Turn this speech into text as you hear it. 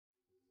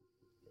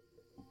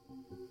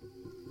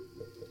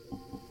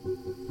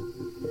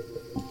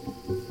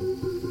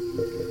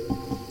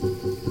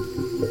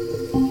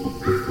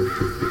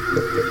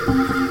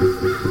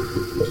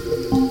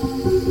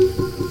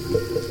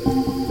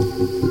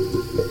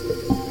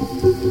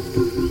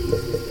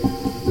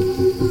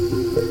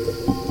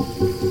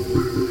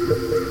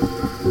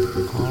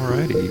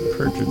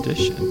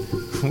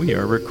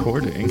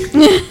recording.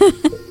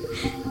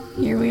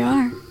 Here we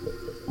are.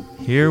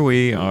 Here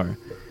we are.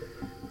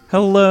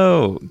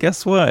 Hello.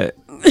 Guess what?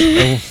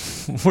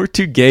 We're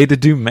too gay to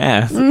do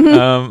math.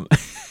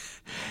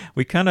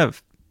 We kind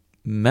of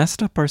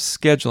messed up our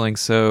scheduling,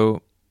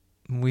 so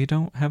we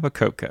don't have a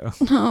Coco.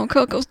 Oh,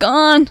 Coco's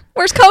gone.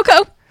 Where's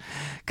Coco?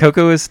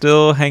 Coco is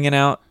still hanging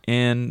out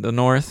in the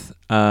north.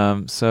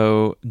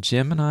 So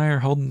Jim and I are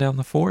holding down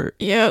the fort.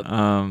 Yep.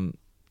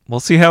 We'll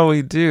see how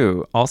we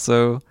do.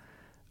 Also,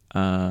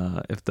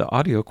 if the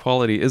audio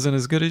quality isn't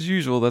as good as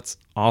usual, that's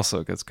also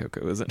because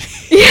Coco isn't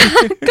here.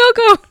 Yeah,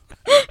 Coco.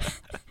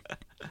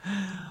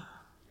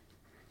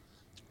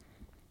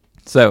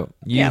 So,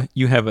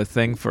 you have a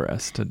thing for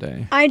us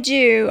today. I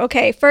do.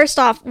 Okay, first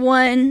off,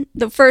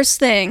 the first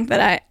thing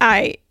that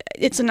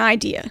it's an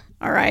idea,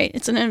 all right?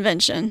 It's an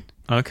invention.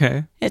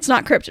 Okay. It's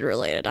not cryptid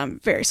related, I'm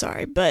very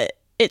sorry, but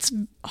it's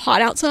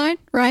hot outside,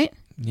 right?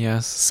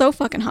 Yes. So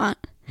fucking hot.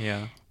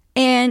 Yeah.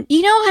 And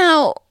you know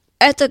how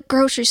at the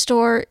grocery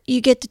store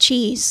you get the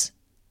cheese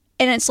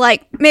and it's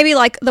like maybe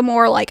like the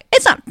more like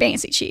it's not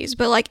fancy cheese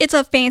but like it's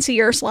a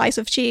fancier slice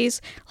of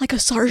cheese like a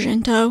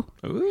Sargento.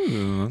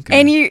 Ooh, okay.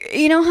 And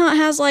you know how it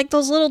has like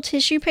those little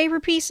tissue paper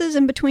pieces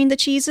in between the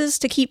cheeses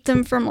to keep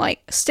them from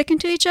like sticking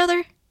to each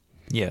other?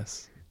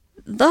 Yes.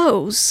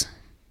 Those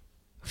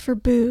for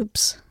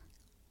boobs.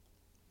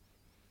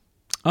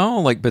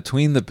 Oh, like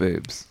between the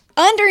boobs.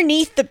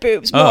 Underneath the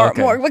boobs more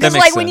because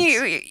like when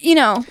you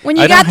when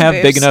you I got don't have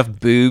the boobs, big enough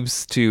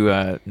boobs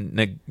to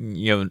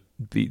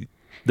be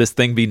this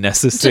thing be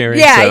necessary.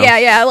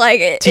 Yeah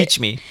like teach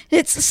me.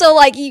 It's so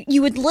like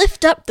you would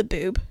lift up the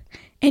boob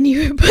and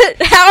you would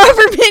put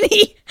however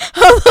many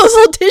of those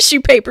little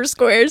tissue paper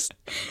squares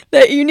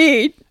that you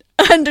need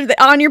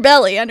on your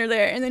belly under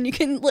there, and then you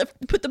can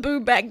put the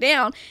boob back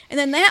down, and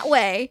then that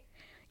way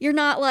you're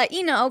not like,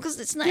 because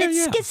it's not,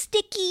 it gets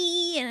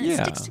sticky and it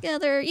sticks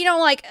together.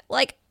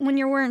 Like when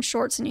you're wearing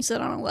shorts and you sit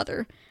on a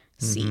leather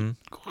seat.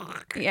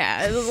 Mm-hmm.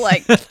 Yeah, it was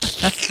like,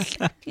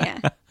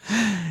 yeah.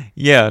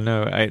 Yeah,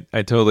 no,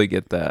 I totally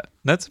get that.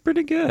 That's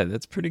pretty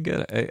good.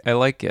 I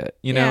like it.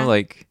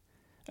 Like,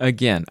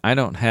 again, I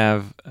don't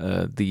have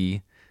the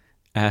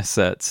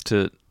assets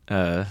to,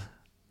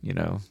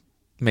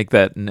 make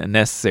that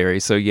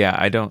necessary. So, yeah,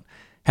 I don't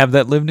have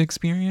that lived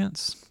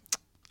experience.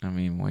 I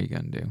mean, what are you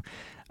going to do?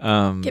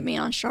 Get me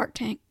on Shark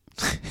Tank.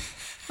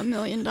 $1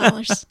 million.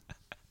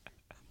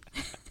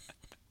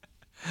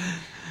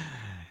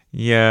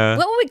 Yeah.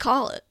 What would we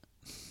call it?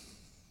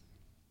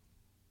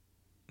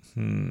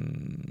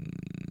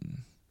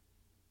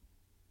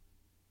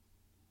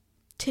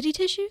 Titty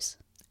tissues?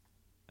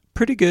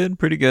 Pretty good.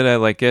 I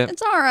like it.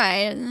 It's all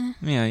right.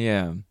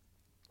 Yeah.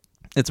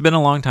 It's been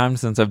a long time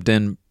since I've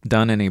done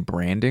any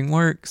branding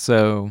work,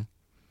 so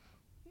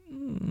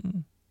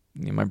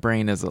my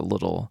brain is a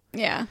little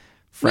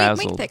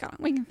frazzled.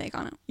 We can think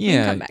on it. Yeah. We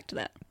can come back to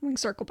that. We can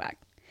circle back.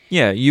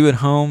 Yeah, you at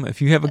home,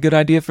 if you have a good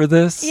idea for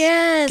this,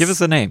 yes, give us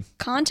a name.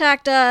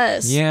 Contact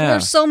us. Yeah.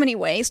 There's so many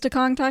ways to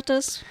contact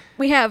us.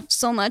 We have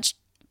so much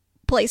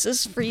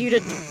places for you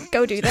to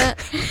go do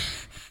that.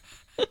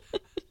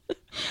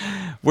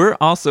 We're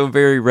also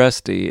very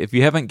rusty. If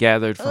you haven't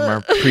gathered from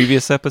our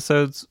previous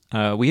episodes,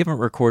 we haven't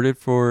recorded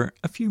for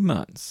a few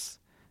months,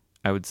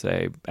 I would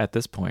say, at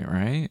this point,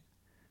 right?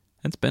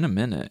 It's been a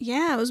minute.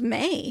 Yeah, it was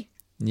May.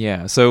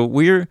 Yeah, so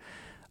we're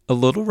a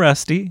little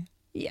rusty.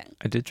 Yeah.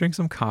 I did drink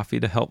some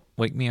coffee to help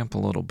wake me up a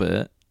little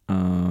bit.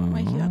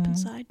 Wake you up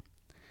inside.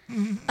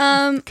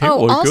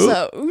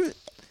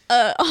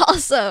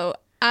 Also,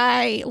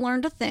 I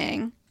learned a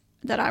thing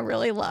that I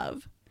really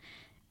love.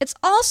 It's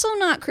also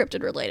not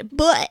cryptid related,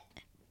 but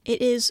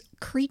it is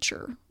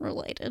creature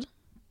related.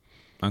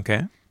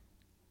 Okay.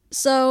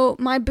 So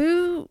my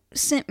boo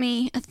sent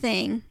me a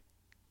thing,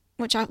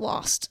 which I've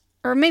lost.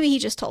 Or maybe he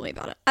just told me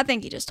about it. I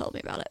think he just told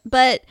me about it.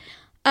 But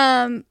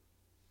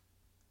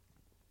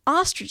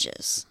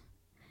ostriches,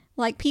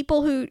 like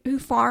people who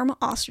farm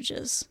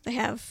ostriches, they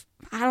have,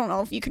 I don't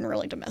know if you can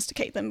really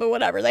domesticate them, but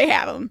whatever, they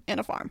have them in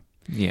a farm.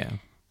 Yeah.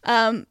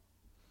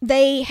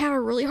 They have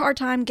a really hard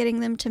time getting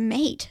them to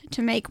mate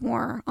to make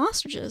more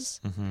ostriches.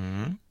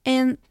 Mm-hmm.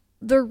 And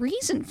the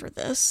reason for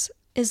this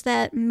is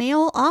that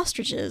male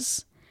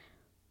ostriches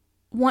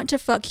want to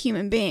fuck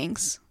human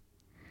beings.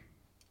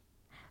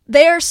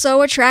 They are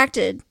so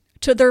attracted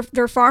to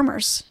their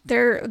farmers,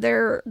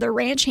 their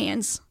ranch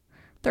hands,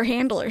 their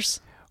handlers.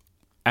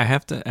 I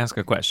have to ask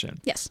a question.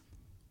 Yes.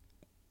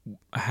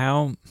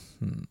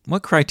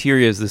 What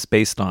criteria is this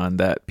based on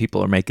that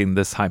people are making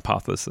this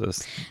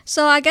hypothesis?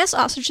 So I guess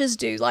ostriches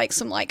do like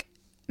some like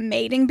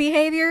mating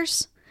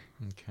behaviors.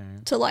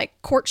 Okay. To like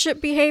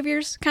courtship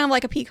behaviors, kind of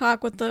like a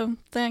peacock with the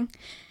thing.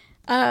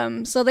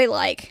 So they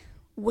like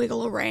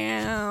wiggle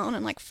around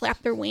and like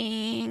flap their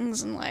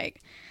wings and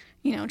like,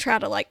 try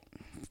to like,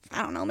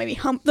 I don't know, maybe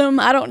hump them.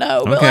 I don't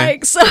know. But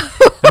like, so.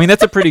 I mean,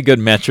 that's a pretty good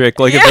metric.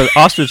 Like if an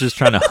ostrich is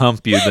trying to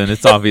hump you, then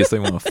it's obviously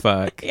want to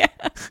fuck. Yeah.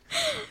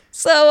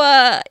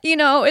 So,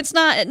 it's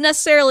not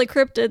necessarily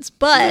cryptids,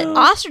 but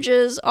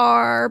ostriches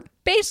are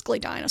basically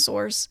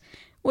dinosaurs,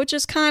 which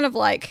is kind of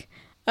like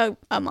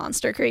a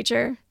monster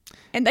creature.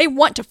 And they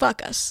want to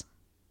fuck us.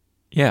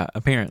 Yeah,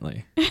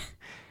 apparently.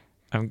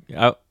 I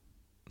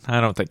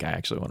don't think I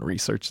actually want to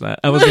research that.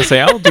 I was going to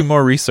say, I'll do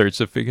more research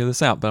to figure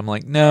this out, but I'm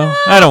like, no,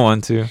 I don't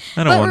want to.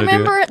 I don't want to do it.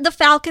 Remember the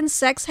Falcon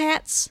sex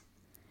hats?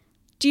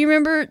 Do you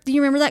remember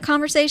that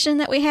conversation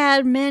that we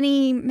had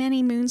many,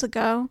 many moons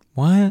ago?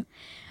 What?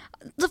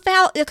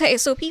 Okay,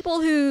 so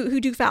people who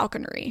do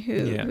falconry,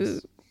 who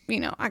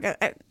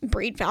I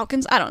breed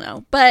falcons, I don't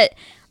know. But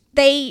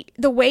the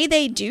way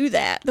they do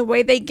that, the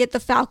way they get the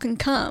falcon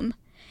cum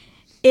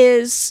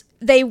is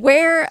they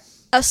wear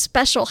a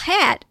special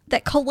hat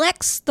that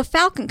collects the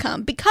falcon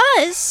cum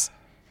because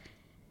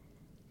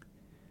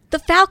the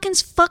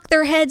falcons fuck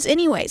their heads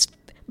anyways.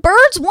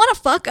 Birds want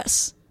to fuck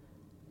us.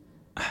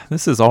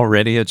 This is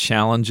already a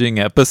challenging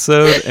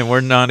episode, and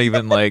we're not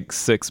even like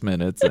 6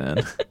 minutes in.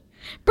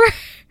 Birds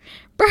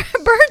want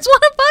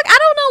to fuck. I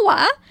don't know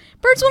why.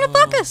 Birds want to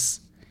fuck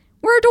us.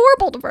 We're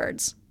adorable to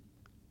birds.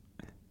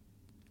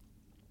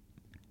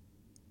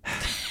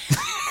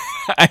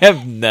 I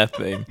have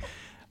nothing.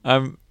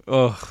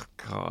 Oh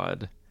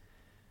God,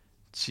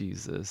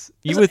 Jesus.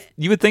 You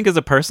would think as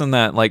a person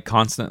that like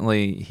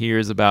constantly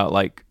hears about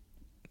like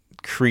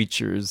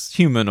creatures,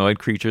 humanoid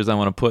creatures, I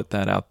want to put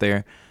that out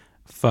there,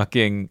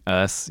 fucking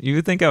us. You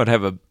would think I would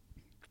have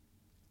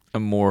a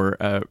more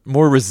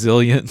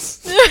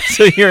resilience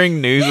to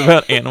hearing news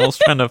about animals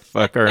trying to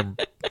fuck our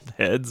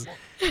heads,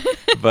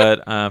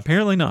 but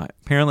apparently not.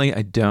 Apparently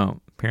I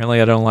don't.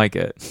 Apparently I don't like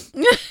it.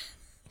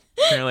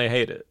 Apparently I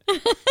hate it.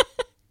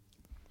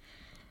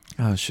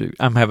 Oh shoot,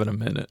 I'm having a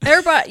minute.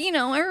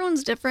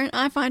 Everyone's different.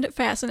 I find it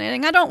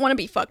fascinating. I don't want to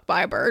be fucked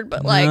by a bird,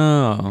 but like,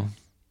 no.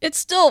 It's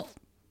still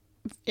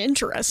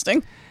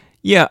interesting.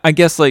 Yeah, I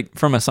guess like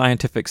from a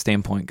scientific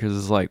standpoint, because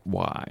it's like,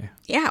 why?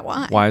 Yeah,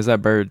 why? Why is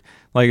that bird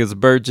like? Is a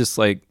bird just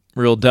like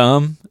real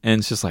dumb and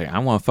it's just like I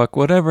want to fuck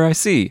whatever I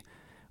see,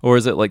 or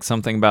is it like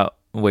something about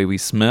the way we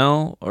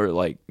smell, or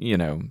like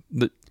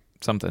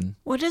something?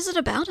 What is it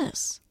about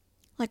us?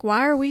 Like,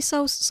 why are we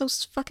so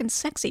fucking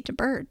sexy to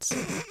birds?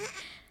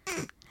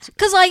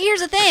 Because, like,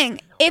 here's the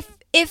thing.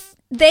 If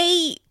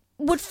they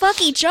would fuck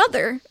each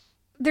other,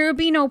 there would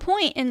be no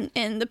point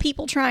in the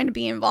people trying to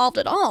be involved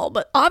at all.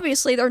 But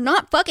obviously, they're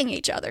not fucking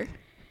each other.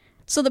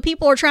 So the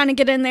people are trying to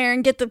get in there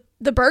and get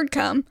the bird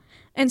cum.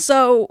 And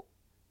so...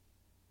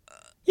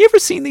 You ever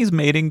seen these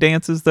mating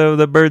dances, though,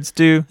 that birds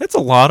do? It's a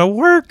lot of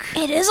work.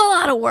 It is a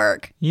lot of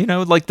work.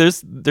 Like,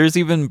 there's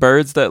even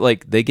birds that,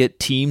 like, they get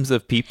teams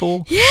of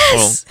people.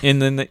 Yes! Well, and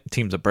then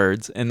teams of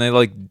birds, and they,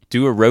 like,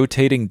 do a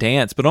rotating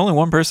dance, but only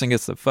one person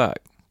gets to fuck.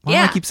 Why do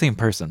I keep saying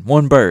person?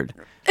 One bird.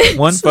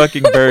 One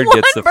fucking bird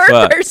gets to fuck.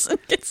 One person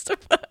gets to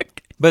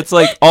fuck. But it's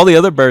like, all the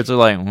other birds are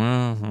like,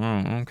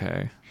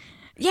 okay.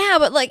 Yeah,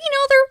 but, like,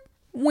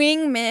 they're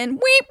wingmen.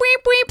 Weep,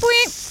 weep, weep,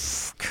 weep.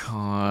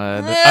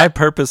 God, I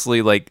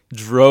purposely like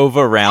drove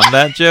around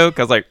that joke.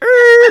 I was like,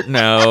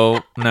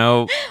 no.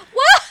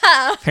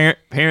 Wow.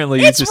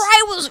 Apparently,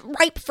 was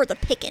ripe for the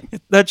picking.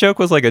 That joke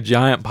was like a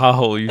giant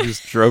pothole you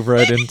just drove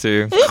right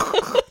into.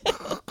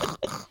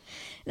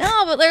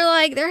 No, but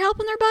they're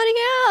helping their buddy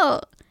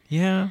out.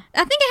 Yeah,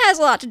 I think it has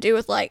a lot to do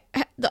with like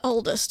the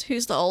oldest.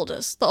 Who's the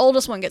oldest? The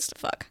oldest one gets to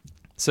fuck.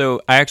 So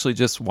I actually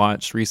just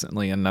watched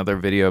recently another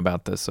video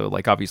about this. So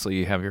like obviously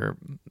you have your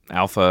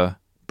alpha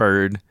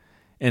bird.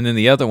 And then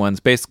the other ones,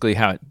 basically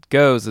how it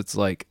goes, it's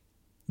like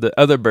the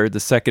other bird, the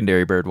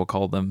secondary bird, we'll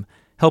call them,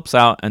 helps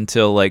out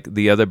until like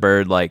the other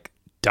bird like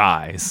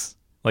dies,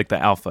 like the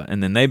alpha.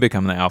 And then they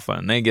become the alpha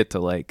and they get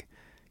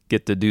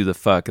to do the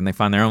fuck, and they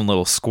find their own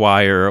little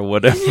squire or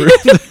whatever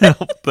to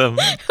help them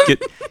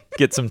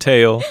get some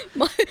tail.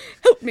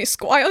 Help me,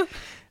 squire.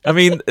 I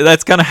mean,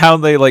 that's kind of how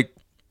they like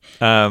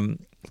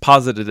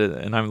posited it.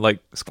 And I'm like,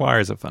 squire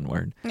is a fun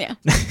word. Yeah.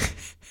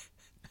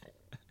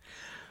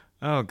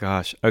 Oh,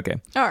 gosh. Okay.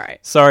 All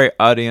right. Sorry,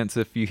 audience,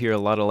 if you hear a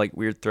lot of, like,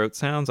 weird throat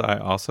sounds. I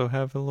also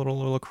have a little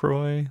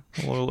LaCroix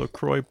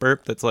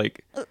burp that's,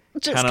 like...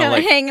 Just kind of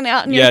like, hanging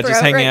out in your throat. Yeah,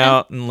 just hanging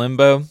out in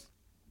limbo.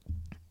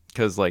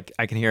 Because, like,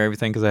 I can hear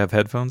everything because I have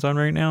headphones on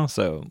right now.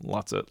 So,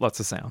 lots of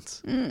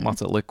sounds.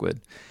 Lots of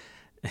liquid.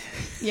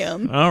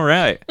 Yum. All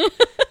right.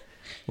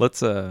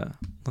 Let's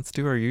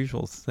do our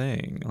usual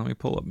thing. Let me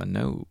pull up my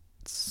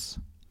notes.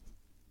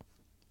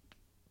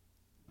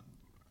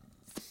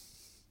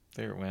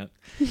 There it went.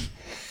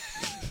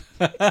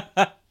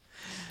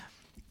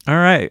 All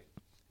right.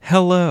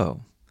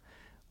 Hello.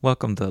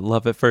 Welcome to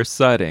Love at First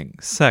Sighting,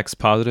 sex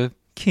positive,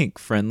 kink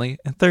friendly,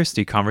 and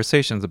thirsty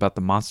conversations about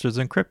the monsters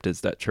and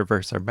cryptids that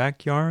traverse our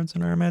backyards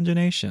and our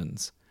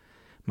imaginations.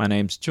 My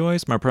name's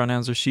Joyce, my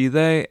pronouns are she,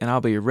 they, and I'll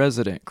be your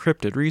resident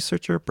cryptid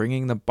researcher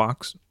bringing the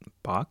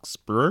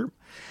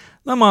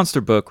the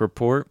monster book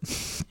report.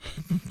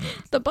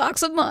 The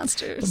box of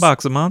monsters. The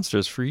box of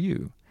monsters for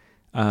you.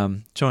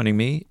 Joining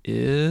me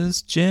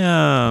is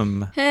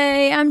Jim.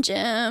 Hey, I'm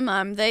Jim.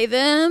 I'm they,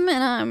 them,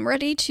 and I'm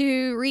ready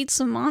to read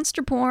some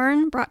monster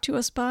porn brought to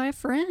us by a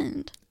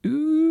friend.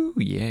 Ooh,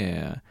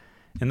 yeah.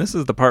 And this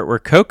is the part where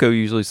Coco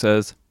usually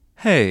says,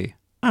 "Hey,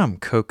 I'm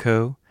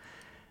Coco.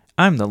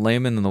 I'm the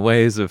layman in the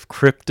ways of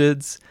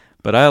cryptids,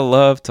 but I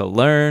love to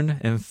learn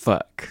and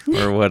fuck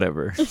or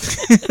whatever.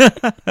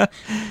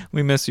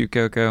 We miss you,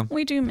 Coco.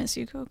 We do miss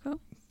you, Coco.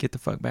 Get the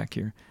fuck back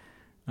here.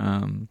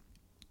 All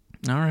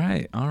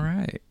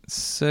right.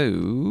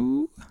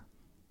 So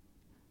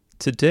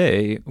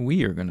today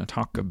we are going to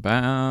talk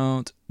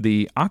about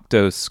the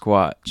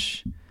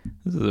Octosquatch.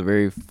 This is a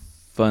very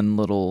fun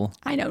little...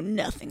 I know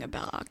nothing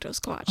about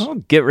Octosquatch. Oh,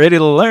 get ready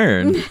to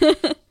learn.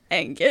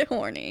 And get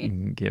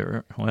horny.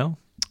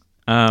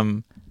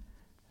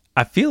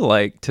 I feel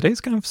like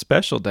today's kind of a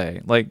special day.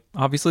 Like,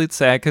 obviously it's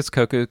sad because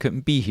Coco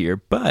couldn't be here,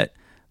 but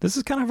this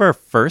is kind of our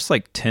first,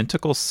 like,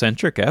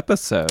 tentacle-centric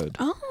episode.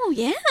 Oh,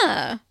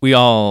 yeah. We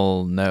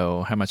all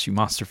know how much you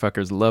monster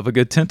fuckers love a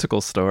good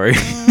tentacle story.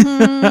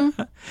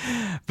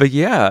 But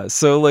yeah,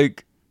 so,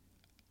 like,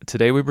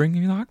 today we bring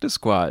you the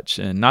Octosquatch,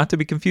 and not to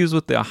be confused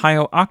with the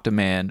Ohio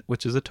Octoman,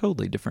 which is a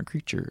totally different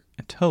creature,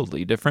 a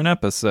totally different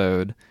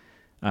episode.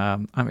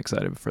 I'm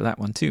excited for that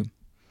one, too.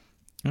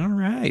 All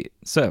right,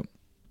 so...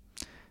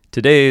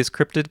 today's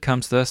cryptid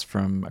comes to us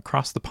from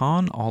across the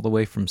pond, all the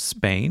way from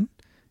Spain.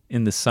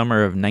 In the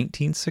summer of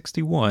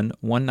 1961,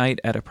 one night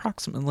at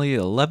approximately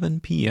 11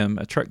 p.m.,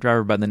 a truck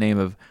driver by the name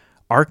of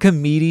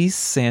Archimedes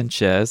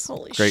Sanchez.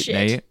 Holy great shit.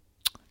 name.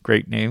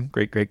 Great name.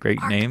 Great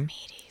name.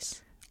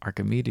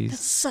 Archimedes.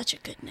 That's such a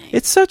good name.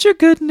 It's such a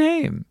good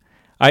name.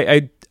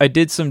 I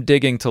did some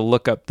digging to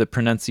look up the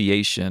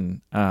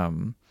pronunciation.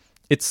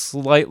 It's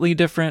slightly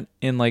different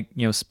in, like,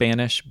 you know,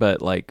 Spanish, but,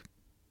 like,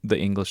 the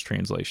English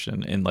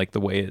translation and like the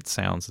way it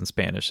sounds in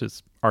Spanish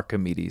is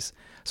Archimedes.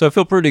 So I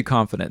feel pretty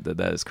confident that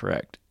that is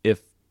correct.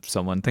 If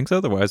someone thinks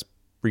otherwise,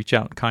 reach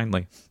out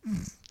kindly.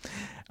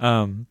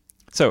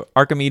 So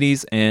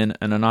Archimedes and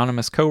an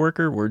anonymous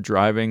coworker were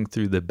driving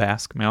through the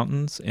Basque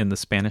Mountains in the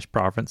Spanish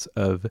province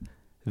of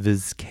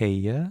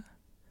Vizcaya.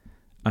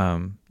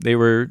 They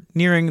were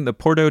nearing the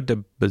Puerto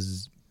de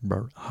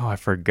I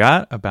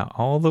forgot about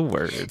all the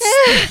words.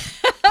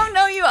 Oh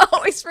no, you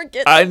always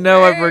forget. I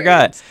know, words. I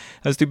forgot.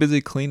 I was too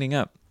busy cleaning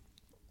up.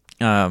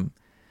 Nearing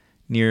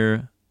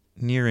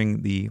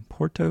the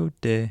Puerto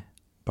de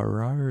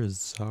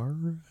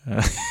Barrarzar.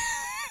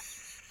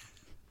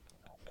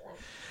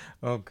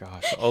 Oh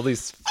gosh, all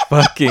these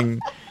fucking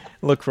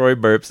LaCroix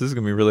burps. This is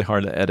gonna be really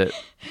hard to edit.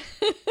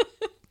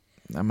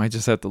 I might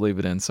just have to leave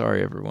it in.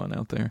 Sorry, everyone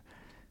out there.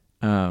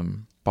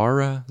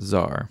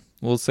 Barrarzar.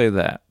 We'll say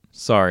that.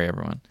 Sorry,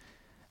 everyone.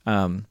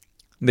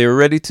 They were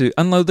ready to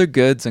unload their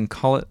goods and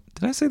call it...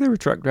 Did I say they were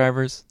truck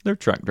drivers? They're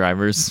truck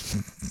drivers.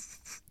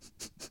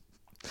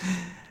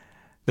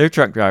 They're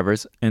truck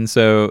drivers. And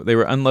so they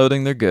were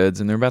unloading their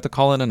goods and they were about to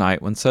call it a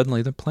night when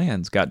suddenly their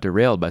plans got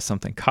derailed by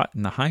something caught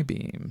in the high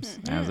beams,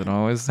 as it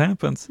always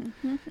happens.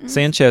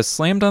 Sanchez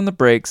slammed on the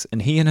brakes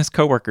and he and his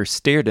coworker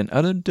stared in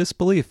utter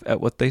disbelief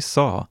at what they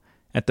saw.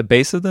 At the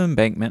base of the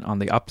embankment on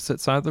the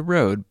opposite side of the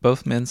road,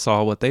 both men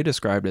saw what they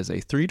described as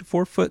a 3 to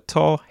 4 foot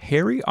tall,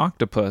 hairy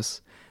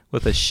octopus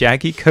with a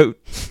shaggy coat.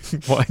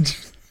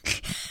 What?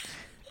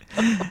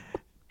 Why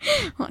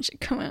don't you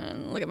come in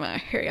and look at my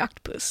hairy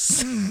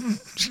octopus?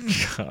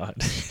 God.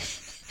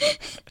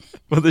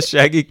 With a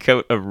shaggy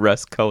coat of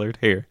rust-colored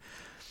hair.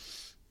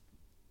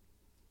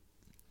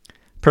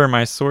 Per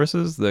my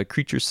sources, the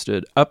creature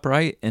stood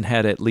upright and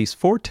had at least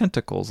 4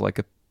 tentacles,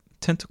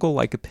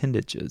 tentacle-like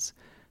appendages.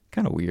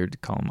 Kind of weird to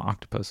call them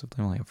octopus if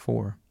they only have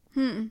 4.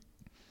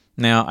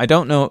 Now, I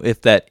don't know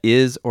if that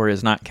is or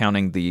is not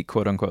counting the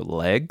quote-unquote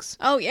legs.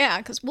 Oh, yeah,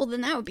 because,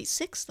 then that would be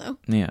 6, though.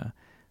 Yeah.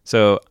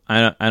 So,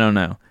 I don't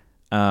know.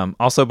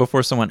 Also,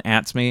 before someone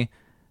asks me,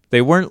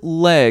 they weren't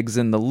legs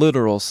in the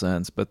literal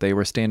sense, but they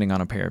were standing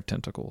on a pair of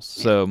tentacles.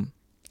 So,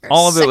 Or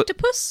all of it...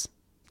 sectopus?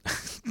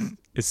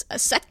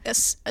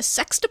 A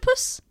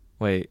sextopus?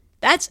 Wait.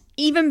 That's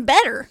even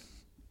better.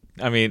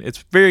 I mean, it's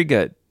very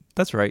good.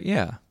 That's right,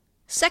 yeah.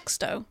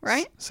 Sexto,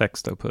 right?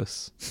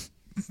 Sextopus.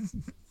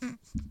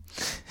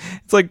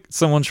 It's like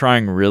someone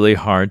trying really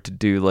hard to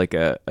do like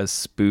a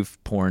spoof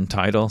porn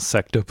title.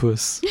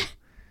 Sectopus.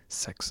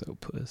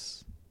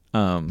 Sexopus.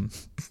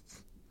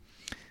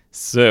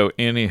 So,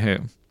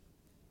 anywho.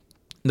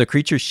 The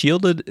creature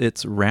shielded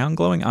its round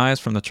glowing eyes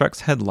from the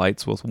truck's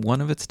headlights with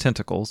one of its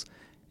tentacles.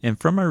 And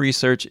from my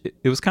research,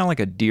 it was kind of like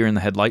a deer in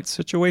the headlights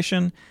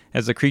situation,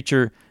 as the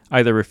creature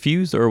either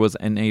refused or was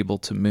unable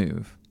to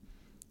move.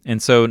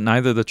 And so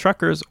neither the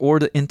truckers or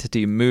the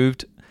entity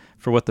moved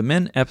for what the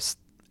men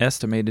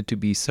estimated to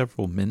be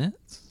several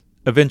minutes.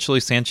 Eventually,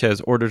 Sanchez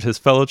ordered his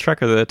fellow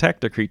trucker that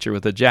attacked the creature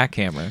with a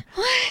jackhammer.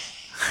 What?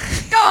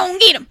 Go on,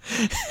 get him.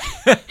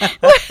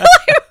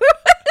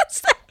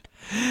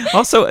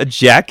 Also, a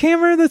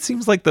jackhammer? That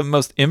seems like the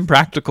most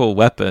impractical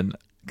weapon.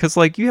 Because,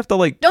 like, you have to,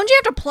 like... Don't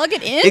you have to plug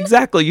it in?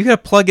 Exactly. You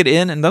got to plug it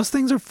in, and those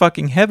things are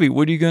fucking heavy.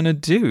 What are you going to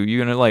do?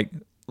 You're going to, like,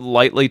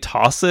 lightly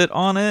toss it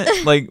on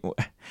it? Like...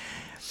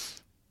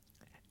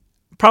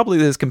 Probably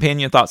his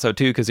companion thought so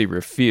too because he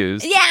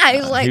refused. Yeah, he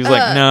was like,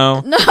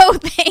 no,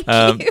 thank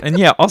you. And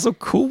yeah, also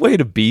cool way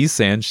to be,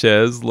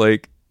 Sanchez.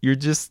 Like you're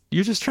just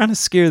trying to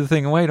scare the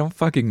thing away. Don't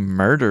fucking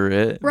murder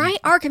it, right?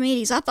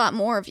 Archimedes, I thought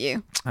more of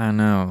you. I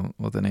know,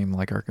 with a name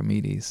like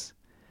Archimedes.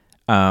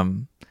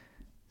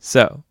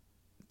 So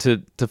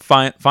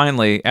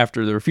finally,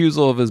 after the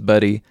refusal of his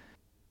buddy,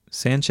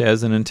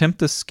 Sanchez, in an attempt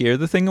to scare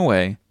the thing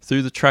away,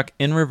 threw the truck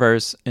in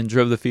reverse and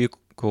drove the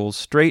vehicle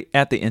straight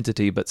at the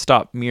entity, but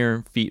stopped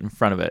mere feet in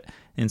front of it.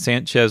 And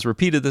Sanchez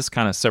repeated this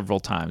kind of several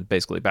times,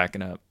 basically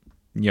backing up,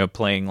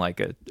 playing like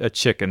a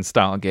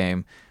chicken-style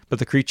game, but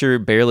the creature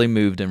barely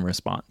moved in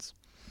response.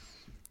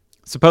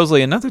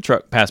 Supposedly, another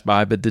truck passed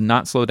by, but did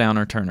not slow down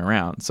or turn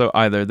around. So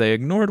either they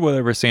ignored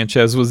whatever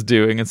Sanchez was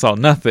doing and saw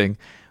nothing,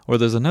 or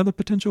there's another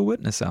potential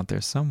witness out there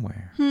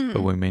somewhere,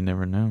 but we may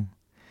never know.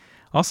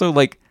 Also,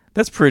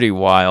 that's pretty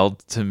wild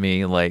to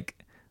me,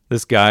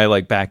 this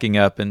guy, backing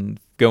up and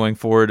going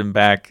forward and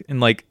back,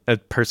 and, a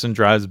person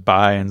drives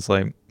by and it's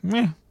like,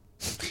 meh.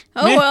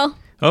 Oh, meh. well.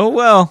 Oh,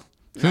 well.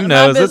 Who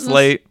knows? It's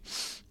late.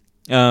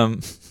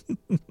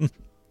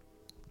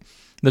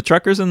 The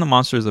truckers and the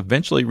monsters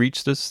eventually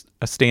reached a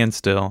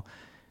standstill.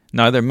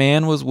 Neither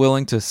man was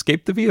willing to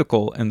escape the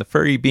vehicle, and the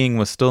furry being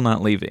was still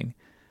not leaving.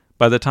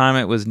 By the time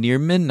it was near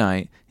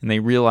midnight, and they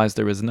realized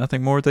there was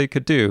nothing more they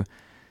could do,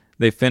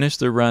 they finished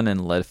their run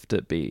and left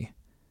it be.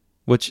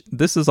 Which,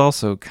 this is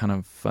also kind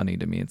of funny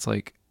to me. It's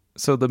like,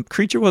 so the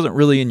creature wasn't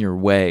really in your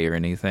way or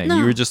anything. No.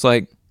 You were just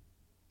like,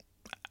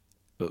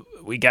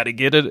 we got to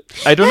get it.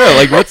 I don't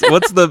know.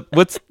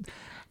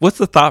 What's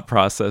the thought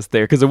process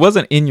there? Because it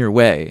wasn't in your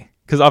way.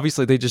 Because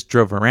obviously they just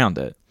drove around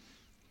it.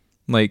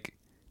 I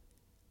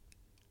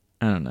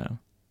don't know.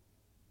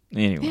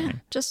 Anyway. Yeah,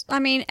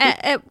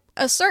 at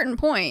a certain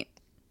point,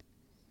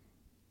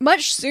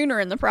 much sooner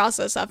in the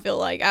process, I feel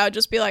like I would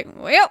just be like,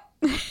 well,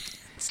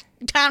 it's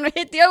time to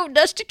hit the old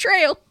dusty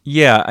trail.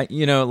 Yeah,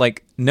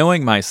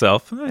 knowing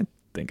myself, I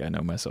think I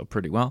know myself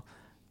pretty well.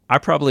 I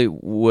probably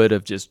would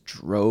have just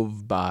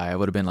drove by. I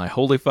would have been like,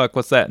 holy fuck,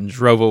 what's that? And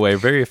drove away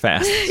very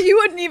fast. You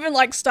wouldn't even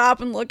stop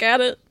and look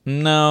at it?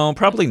 No,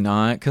 probably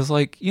not. Because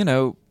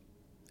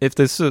if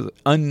this is an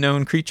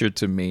unknown creature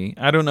to me,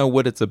 I don't know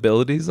what its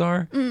abilities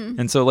are.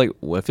 And so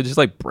what if it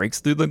just breaks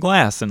through the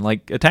glass and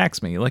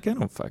attacks me? I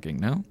don't fucking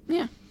know.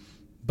 Yeah.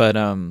 But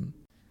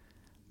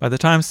by the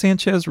time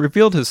Sanchez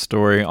revealed his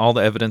story, all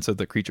the evidence of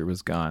the creature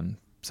was gone.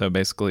 So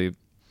basically,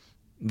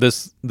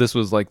 this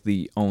was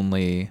the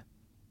only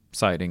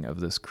sighting of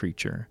this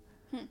creature.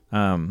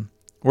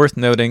 Worth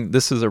noting,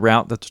 this is a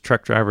route that the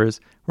truck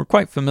drivers were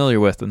quite familiar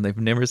with, and they've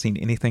never seen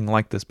anything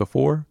like this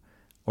before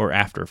or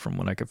after, from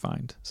what I could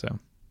find. So,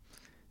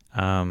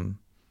 and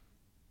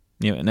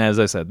as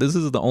I said, this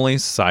is the only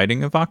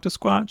sighting of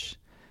Octosquatch.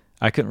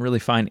 I couldn't really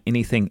find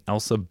anything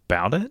else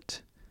about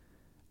it.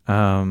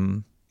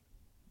 But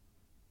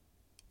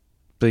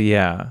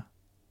yeah,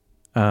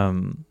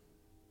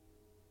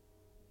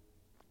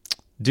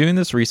 doing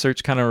this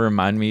research kind of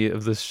reminded me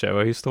of this show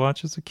I used to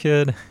watch as a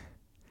kid.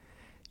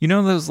 You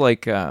know those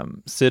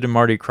Sid and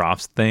Marty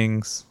Krofft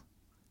things?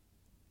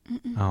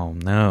 Mm-mm. Oh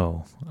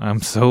no,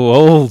 I'm so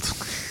old.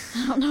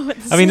 I don't know what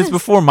this is. It's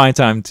before my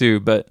time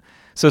too, but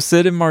so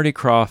Sid and Marty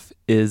Krofft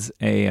is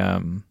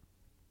a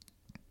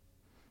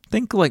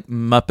think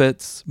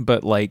Muppets,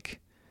 but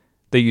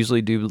they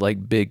usually do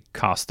big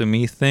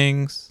costumey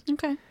things.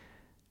 Okay.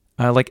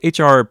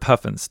 HR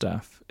Puffin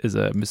stuff is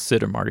a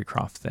Sid and Marty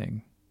Krofft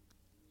thing.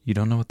 You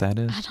don't know what that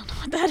is? I don't know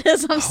what that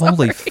is. I'm sorry.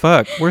 Holy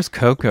fuck. Where's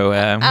Coco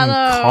at? I'm going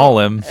to call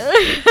him.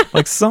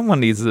 Someone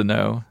needs to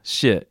know.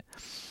 Shit.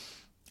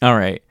 All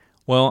right.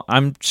 Well,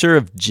 I'm sure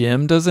if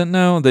Jim doesn't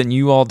know, then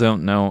you all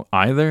don't know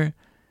either.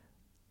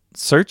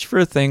 Search for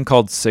a thing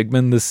called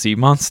Sigmund the Sea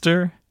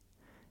Monster.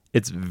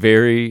 It's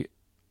very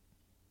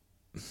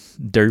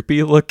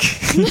derpy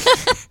looking.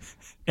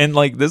 And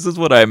this is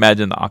what I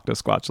imagine the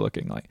Octosquatch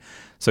looking like.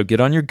 So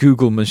get on your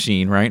Google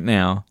machine right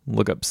now.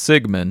 Look up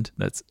Sigmund.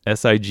 That's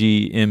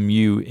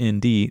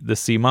Sigmund, the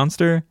sea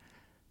monster.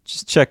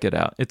 Just check it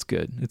out. It's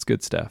good. It's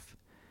good stuff.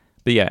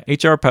 But yeah,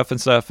 HR Puffin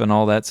stuff and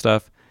all that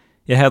stuff.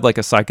 It had a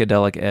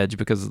psychedelic edge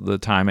because the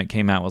time it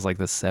came out was the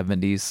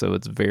 70s. So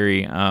it's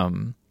very,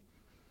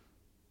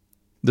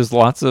 there's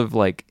lots of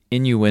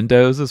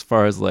innuendos as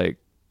far as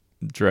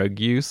drug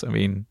use.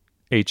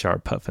 HR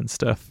Puffin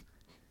stuff.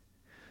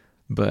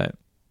 But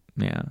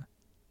yeah,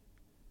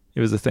 it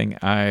was a thing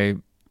I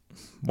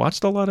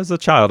watched a lot as a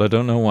child. I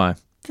don't know why.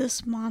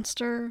 This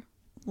monster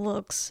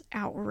looks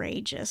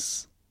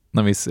outrageous.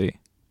 Let me see.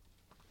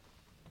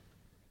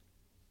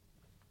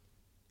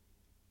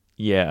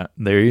 Yeah,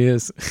 there he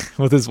is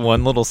with his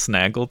one little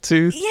snaggle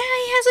tooth. Yeah,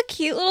 he has a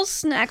cute little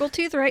snaggle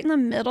tooth right in the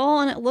middle,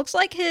 and it looks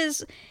like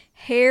his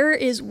hair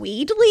is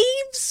weed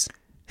leaves.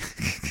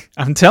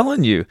 I'm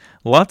telling you,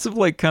 lots of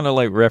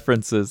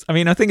references. I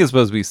think it's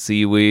supposed to be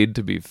seaweed,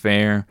 to be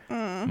fair.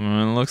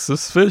 It looks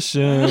suspicious.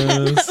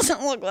 It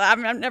doesn't look.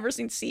 I've never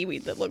seen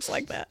seaweed that looks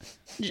like that.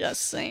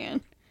 Just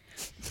saying.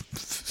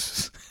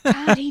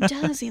 God, he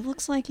does. He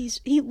looks high.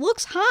 He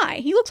looks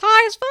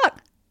high as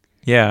fuck.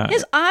 Yeah.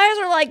 His eyes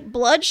are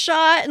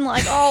bloodshot and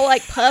all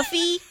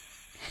puffy.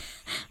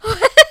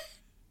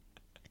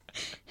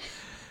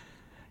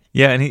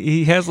 Yeah, and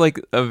he has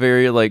a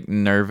very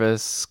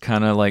nervous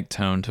kind of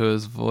tone to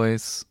his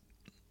voice.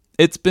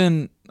 It's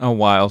been a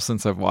while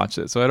since I've watched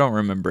it, so I don't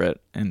remember it,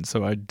 and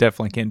so I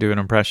definitely can't do an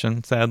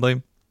impression,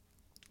 sadly.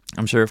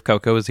 I'm sure if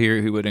Coco was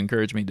here, he would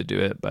encourage me to do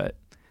it, but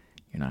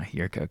you're not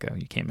here, Coco.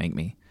 You can't make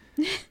me.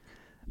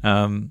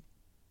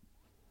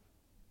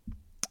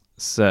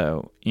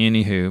 So,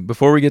 anywho,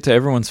 before we get to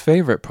everyone's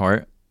favorite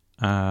part,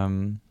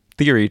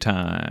 theory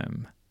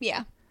time.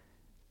 Yeah.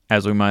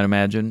 As we might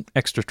imagine,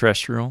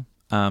 extraterrestrial.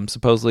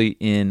 Supposedly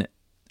in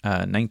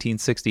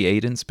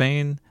 1968 in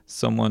Spain,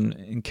 someone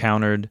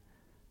encountered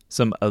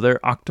some other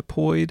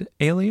octopoid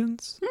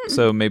aliens.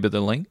 So maybe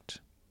they're linked.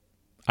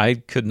 I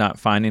could not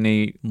find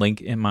any link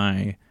in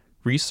my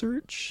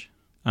research,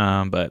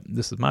 but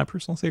this is my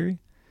personal theory.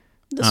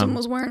 This one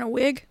was wearing a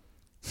wig?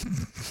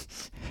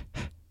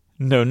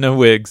 No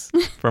wigs.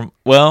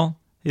 Well,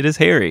 it is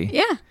hairy.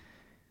 Yeah.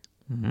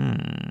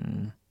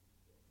 I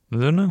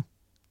don't know.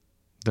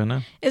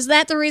 Is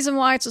that the reason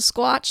why it's a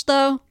squatch,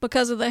 though?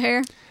 Because of the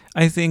hair?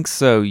 I think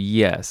so,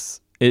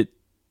 yes.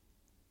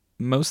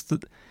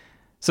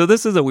 So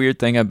this is a weird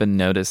thing I've been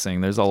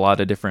noticing. There's a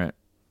lot of different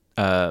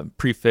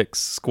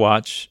prefix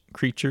squatch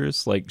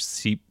creatures, like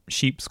sheep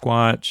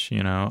squatch,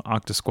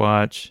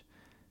 octosquatch.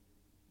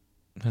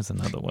 There's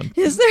another one.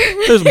 Is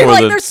there? There's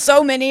more. There's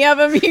so many of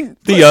them.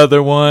 The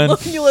other one.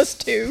 You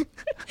list two.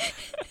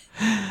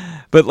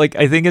 But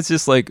I think it's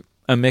just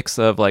a mix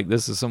of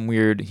this is some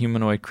weird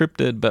humanoid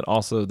cryptid, but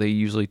also they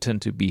usually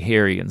tend to be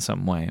hairy in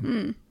some way.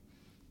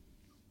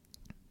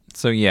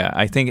 So yeah,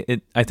 I think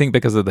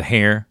because of the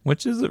hair,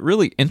 which is a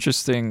really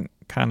interesting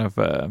kind of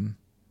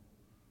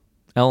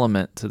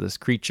element to this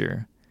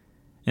creature.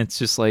 It's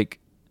just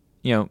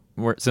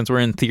since we're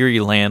in theory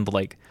land,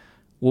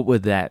 what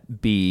would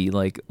that be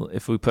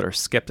if we put our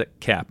skeptic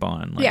cap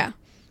on? Yeah.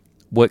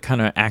 What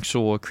kind of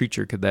actual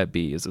creature could that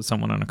be? Is it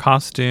someone in a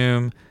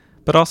costume?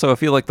 But also, I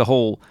feel like the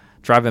whole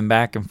driving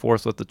back and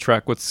forth with the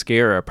truck would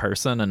scare a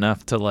person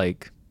enough to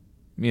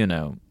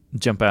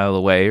jump out of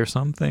the way or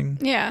something.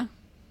 Yeah.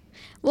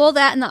 Well,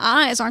 that and the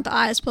eyes. Aren't the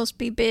eyes supposed to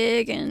be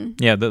big? And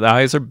yeah, the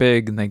eyes are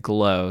big and they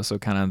glow. So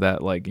kind of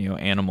that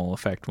animal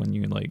effect when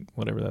you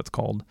whatever that's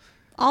called.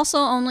 Also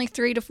only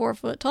 3 to 4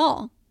 foot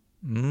tall.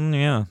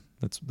 Yeah.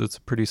 That's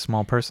a pretty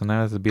small person. That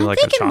has to be I'm a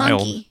thinking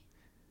child. Monkey.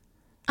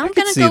 I'm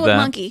going to go with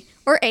monkey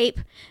or ape.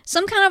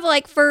 Some kind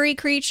of furry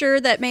creature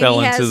that maybe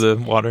fell into the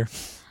water.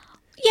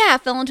 Yeah,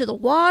 fell into the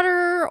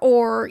water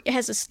or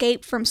has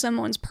escaped from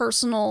someone's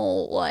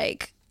personal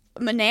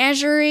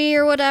menagerie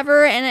or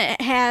whatever, and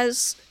it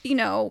has,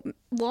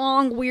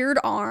 long weird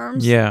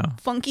arms,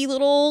 funky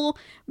little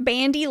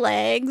bandy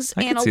legs,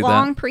 and a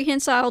long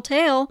prehensile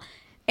tail,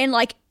 and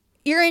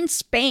you're in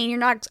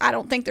Spain, I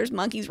don't think there's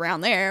monkeys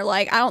around there.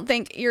 I don't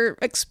think you're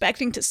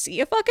expecting to see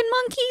a fucking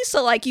monkey.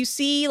 So you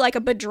see a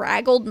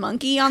bedraggled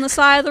monkey on the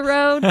side of the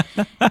road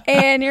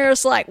and you're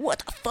just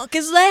what the fuck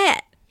is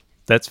that?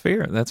 That's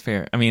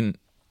fair. I mean,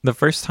 the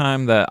first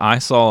time that I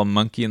saw a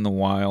monkey in the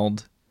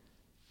wild,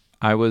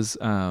 I was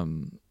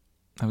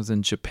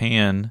in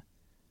Japan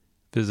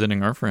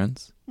visiting our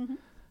friends.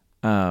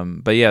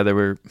 But yeah, there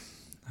were,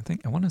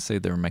 I want to say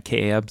there were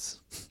macaques.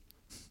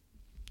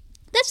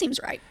 That seems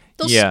right.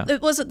 Yeah.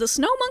 Was it the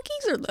snow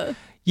monkeys or the?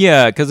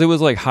 Yeah, because it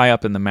was high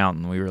up in the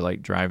mountain. We were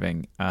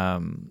driving.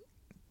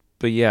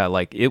 But yeah,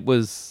 it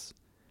was.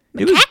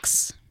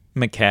 Macaques?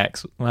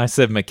 Macaques. When I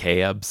said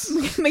macaques.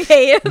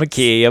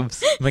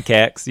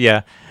 Macaques.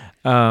 Yeah.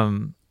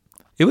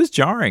 It was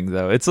jarring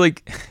though. It's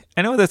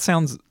I know that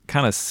sounds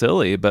kind of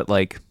silly, but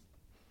well,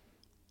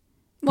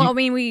 I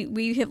mean, we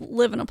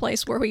live in a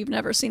place where we've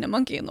never seen a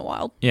monkey in the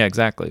wild. Yeah,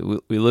 exactly.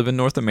 We live in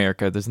North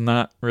America. There's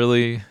not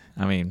really,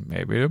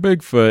 maybe a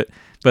Bigfoot,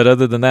 but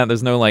other than that,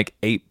 there's no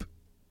ape.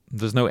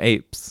 There's no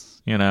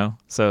apes,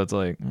 So it's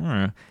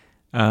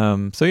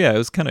so yeah, it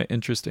was kind of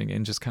interesting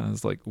and just kind of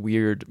this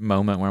weird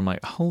moment where I'm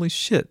holy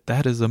shit,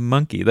 that is a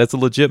monkey. That's a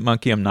legit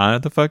monkey. I'm not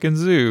at the fucking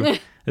zoo.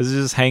 This is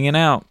just hanging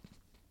out.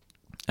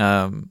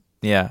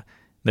 Yeah,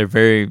 they're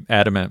very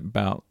adamant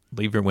about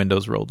leave your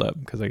windows rolled up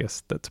because I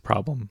guess that's a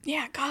problem.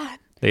 Yeah, God.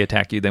 They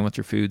attack you. They want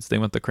your foods. They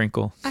want the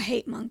crinkle. I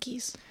hate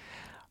monkeys.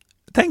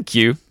 Thank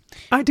you.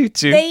 I do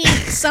too.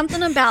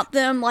 Something about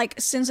them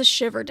sends a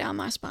shiver down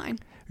my spine.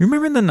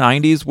 Remember in the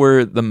 90s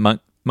where the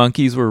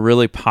monkeys were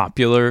really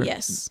popular?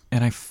 Yes.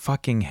 And I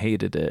fucking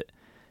hated it.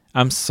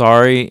 I'm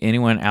sorry,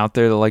 anyone out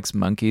there that likes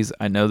monkeys.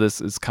 I know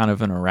this is kind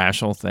of an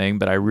irrational thing,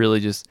 but I really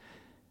just...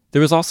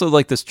 There was also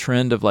this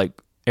trend of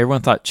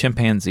everyone thought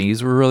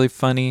chimpanzees were really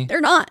funny. They're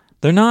not.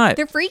 They're not.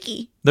 They're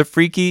freaky. They're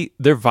freaky.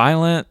 They're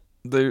violent.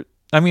 They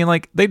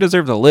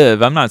deserve to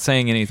live. I'm not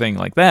saying anything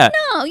like that.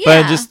 No, yeah.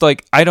 But I just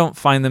I don't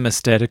find them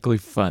aesthetically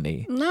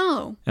funny.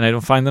 No. And I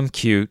don't find them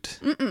cute.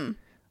 Mm-mm.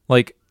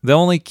 The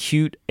only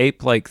cute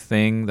ape-like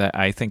thing that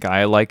I think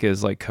I like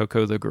is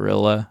Coco the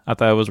gorilla. I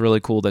thought it was really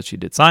cool that she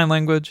did sign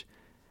language.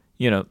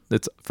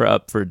 It's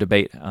up for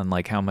debate on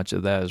how much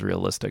of that is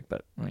realistic,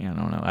 but I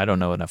don't know. I don't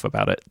know enough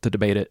about it to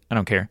debate it. I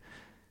don't care.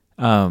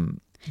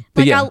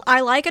 But yeah. I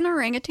like an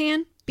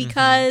orangutan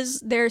because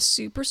they're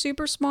super,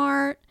 super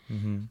smart.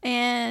 Mm-hmm.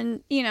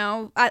 And,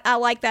 I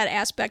like that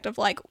aspect of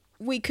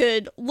we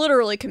could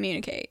literally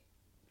communicate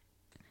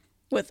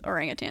with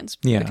orangutans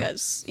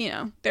because,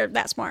 they're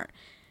that smart.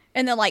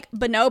 And then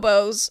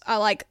bonobos,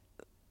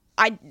 I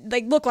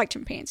they look like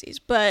chimpanzees,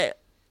 but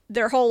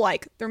their whole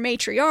like they're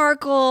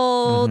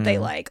matriarchal. They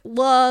like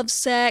love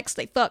sex.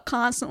 They fuck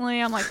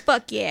constantly. I'm like,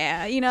 fuck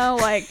yeah, you know,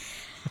 like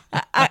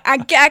I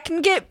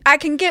can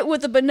get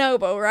with the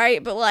bonobo,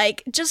 right? But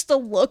like just the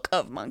look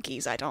of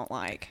monkeys, I don't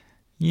like.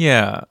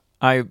 Yeah,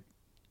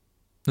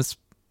 this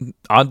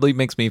oddly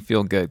makes me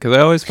feel good because I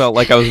always felt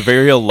like I was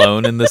very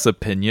alone in this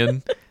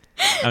opinion.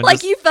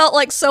 Like you felt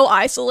like so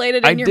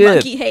isolated in your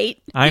monkey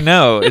hate. I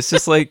know. It's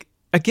just like,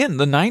 again,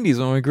 the 90s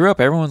when we grew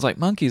up, everyone's like,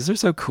 monkeys, they're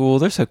so cool,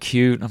 they're so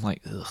cute. I'm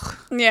like, ugh.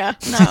 Yeah,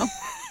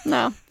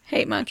 no,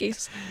 hate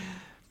monkeys.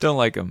 Don't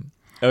like them.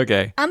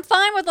 Okay. I'm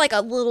fine with like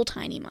a little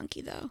tiny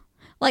monkey though.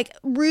 Like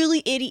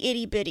really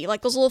itty bitty,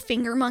 like those little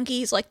finger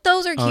monkeys. Like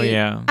those are cute. Oh,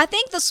 yeah. I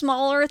think the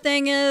smaller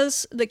thing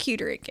is, the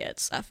cuter it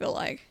gets, I feel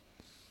like.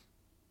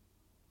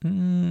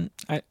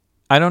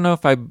 I don't know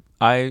if I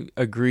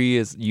agree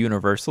is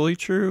universally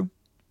true.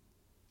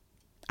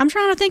 I'm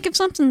trying to think of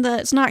something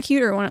that's not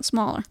cuter when it's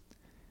smaller.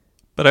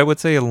 But I would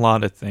say a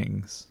lot of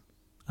things.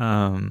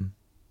 I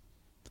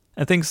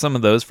think some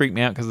of those freak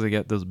me out because they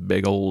get those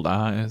big old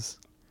eyes.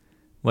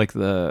 Like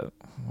not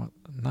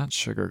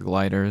sugar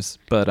gliders,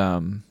 but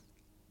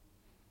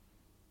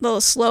the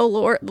slow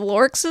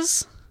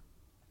lorixes.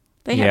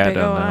 They have big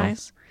old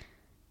eyes.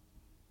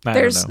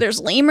 There's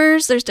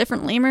lemurs. There's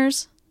different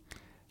lemurs.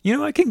 You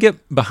know, I can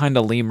get behind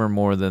a lemur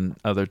more than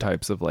other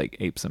types of like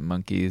apes and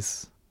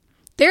monkeys.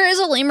 There is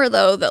a lemur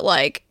though that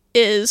like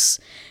is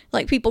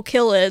like people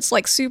kill it. It's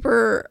like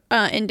super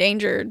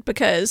endangered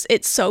because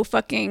it's so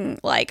fucking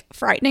like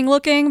frightening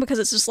looking because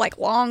it's just like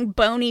long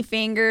bony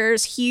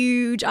fingers,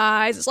 huge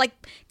eyes. It's like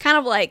kind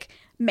of like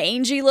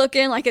mangy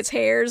looking, like its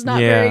hair's not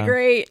very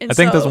great. And I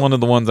think that's one of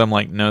the ones I'm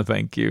like, no,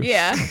 thank you.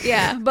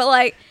 Yeah. But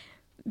like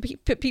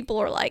people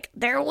are like,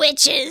 they're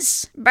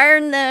witches,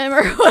 burn them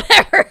or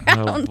whatever.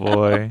 Oh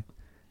boy.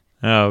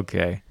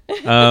 Okay.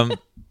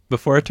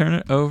 Before I turn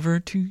it over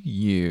to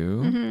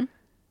you,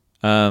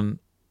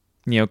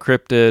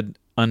 cryptid,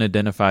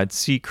 unidentified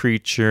sea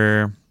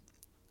creature,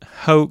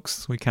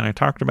 hoax. We kind of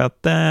talked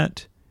about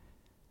that.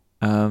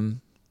 Someone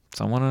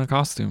in a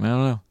costume. I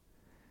don't know.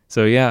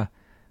 So yeah,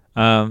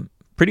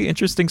 pretty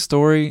interesting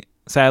story.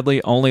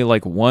 Sadly, only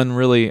like one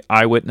really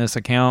eyewitness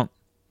account.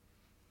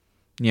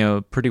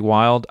 Pretty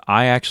wild.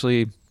 I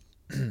actually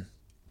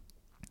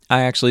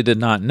did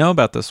not know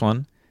about this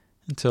one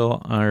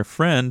until our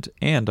friend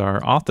and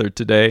our author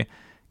today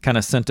kind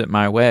of sent it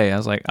my way. I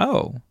was like,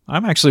 oh,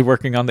 I'm actually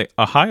working on the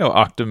Ohio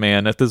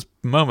Octoman at this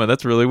moment.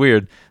 That's really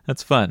weird.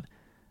 That's fun.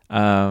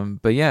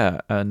 But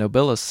yeah,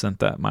 Nobilis sent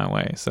that my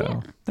way.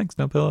 So thanks,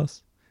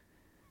 Nobilis.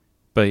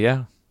 But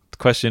yeah, the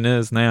question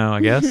is now,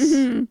 I guess,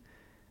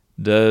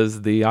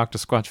 does the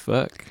Octosquatch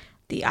fuck?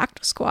 The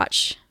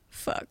Octosquatch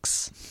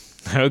fucks.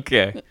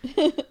 Okay.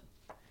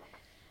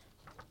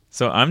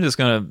 So I'm just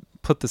going to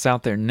put this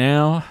out there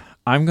now.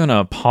 I'm going to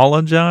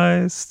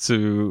apologize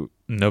to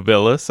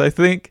Nobilis, I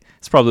think.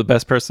 It's probably the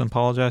best person to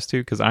apologize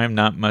to because I'm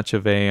not much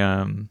of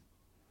a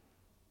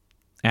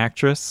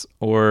actress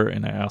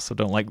and I also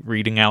don't like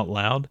reading out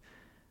loud.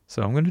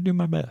 So I'm going to do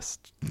my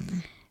best.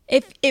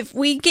 If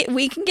we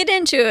can get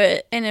into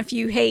it, and if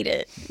you hate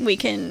it, we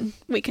can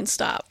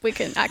stop.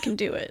 I can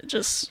do it.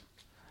 Just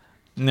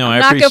I'm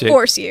not going to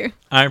force you.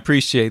 I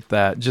appreciate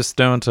that. Just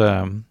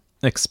don't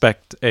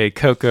expect a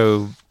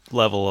Coco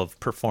level of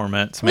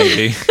performance,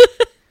 maybe.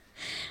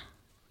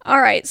 All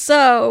right,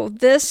 so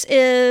this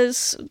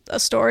is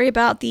a story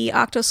about the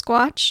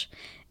Octosquatch,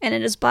 and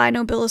it is by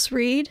Nobilis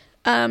Reed.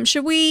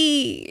 Should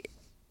we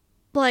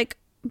talk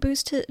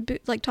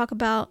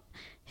about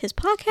his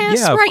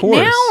podcast right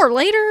now or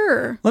later?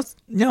 Or? Let's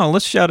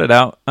shout it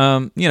out.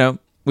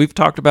 We've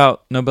talked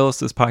about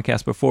Nobilis's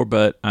podcast before,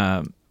 but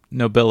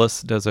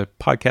Nobilis does a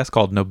podcast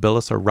called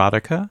Nobilis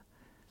Erotica.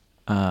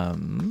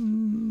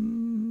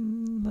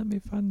 Let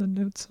me find the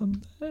notes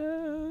on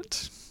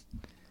that.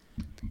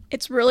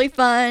 It's really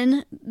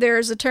fun.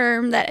 There's a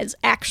term that is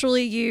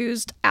actually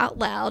used out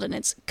loud, and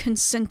it's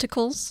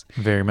consenticles.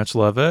 Very much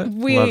love it.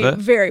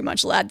 Very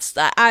much love it.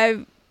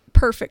 That's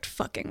perfect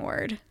fucking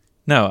word.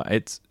 No,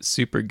 it's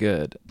super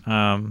good.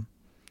 But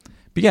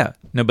yeah,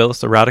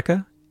 Nobilis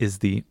Erotica is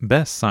the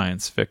best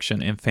science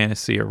fiction and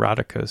fantasy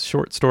erotica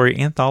short story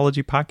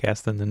anthology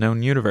podcast in the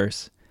known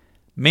universe.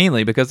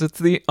 Mainly because it's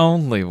the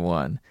only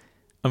one.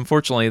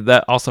 Unfortunately,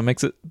 that also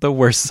makes it the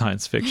worst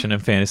science fiction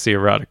and fantasy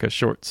erotica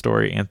short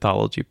story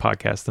anthology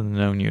podcast in the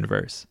known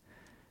universe.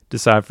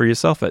 Decide for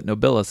yourself at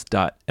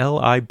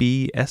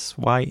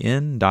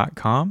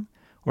nobilis.libsyn.com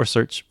or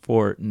search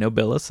for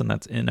Nobilis, and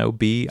that's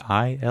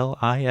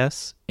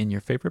Nobilis, in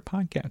your favorite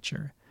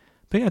podcatcher.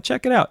 But yeah,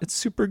 check it out. It's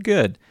super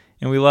good.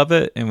 And we love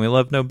it, and we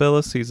love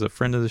Nobilis. He's a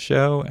friend of the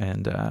show,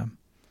 and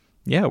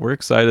we're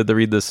excited to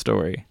read this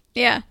story.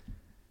 Yeah.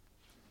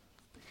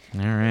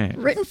 All right.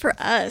 Written for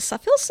us. I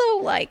feel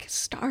so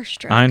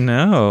starstruck. I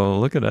know.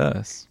 Look at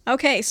us.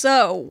 Okay,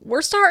 so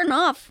we're starting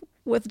off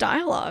with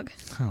dialogue.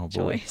 Oh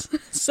boy.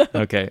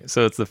 Okay,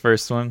 so it's the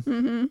first one.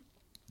 Mm-hmm.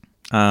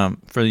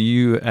 For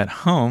you at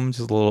home,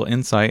 just a little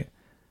insight.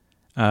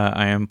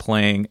 I am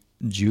playing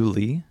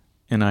Julie,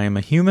 and I am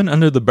a human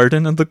under the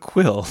burden of the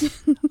quill.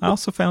 I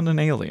also found an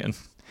alien.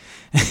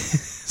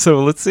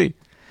 So let's see.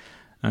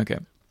 Okay.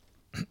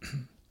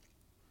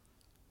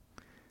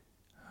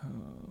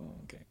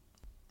 Okay.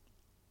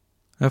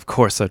 Of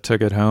course I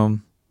took it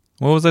home.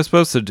 What was I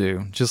supposed to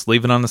do? Just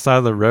leave it on the side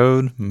of the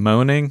road,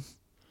 moaning?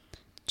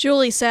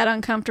 Julie sat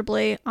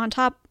uncomfortably on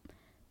top.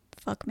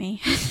 Fuck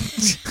me.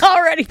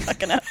 Already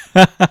fucking up.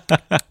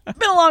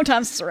 Been a long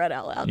time since I read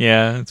out loud.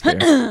 Yeah, that's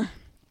fair.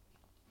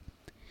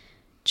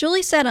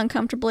 Julie sat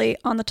uncomfortably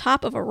on the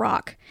top of a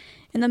rock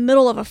in the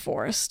middle of a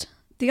forest,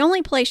 the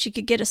only place she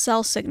could get a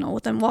cell signal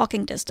within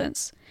walking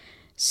distance.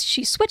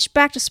 She switched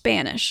back to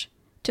Spanish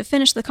to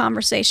finish the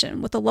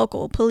conversation with the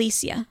local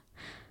policia.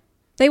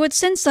 They would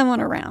send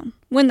someone around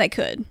when they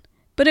could,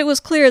 but it was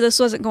clear this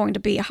wasn't going to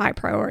be a high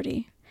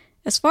priority.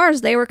 As far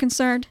as they were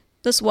concerned,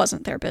 this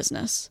wasn't their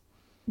business.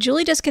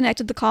 Julie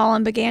disconnected the call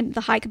and began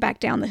the hike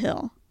back down the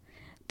hill.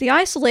 The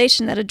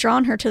isolation that had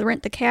drawn her to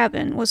rent the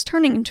cabin was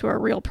turning into a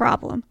real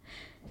problem.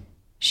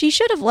 She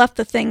should have left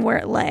the thing where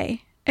it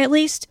lay, at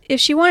least if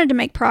she wanted to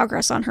make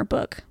progress on her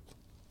book.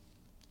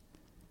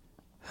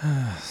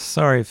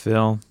 Sorry,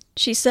 Phil,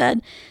 she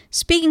said,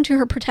 speaking to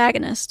her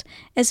protagonist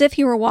as if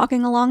he were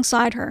walking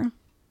alongside her.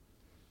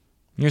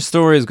 Your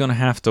story is going to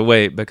have to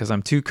wait because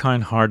I'm too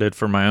kind-hearted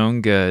for my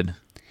own good.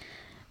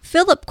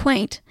 Philip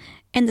Quaint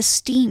and the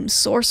Steam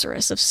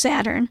Sorceress of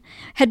Saturn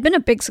had been a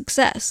big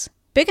success,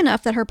 big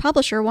enough that her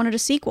publisher wanted a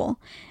sequel,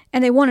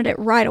 and they wanted it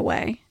right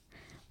away.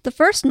 The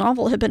first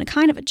novel had been a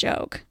kind of a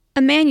joke,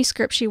 a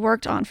manuscript she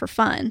worked on for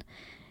fun.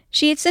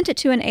 She had sent it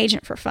to an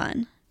agent for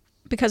fun,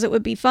 because it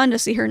would be fun to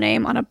see her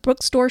name on a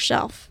bookstore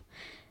shelf.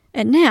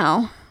 And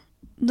now,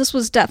 this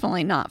was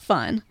definitely not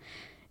fun.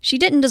 She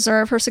didn't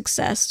deserve her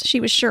success, she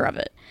was sure of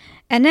it.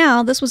 And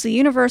now, this was the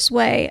universe's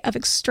way of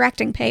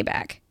extracting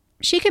payback.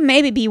 She could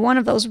maybe be one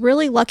of those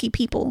really lucky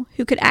people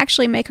who could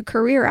actually make a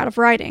career out of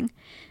writing,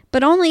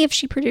 but only if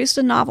she produced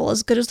a novel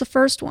as good as the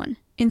first one,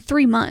 in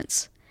 3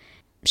 months.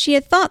 She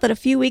had thought that a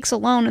few weeks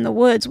alone in the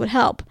woods would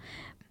help,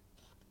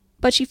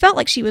 but she felt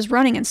like she was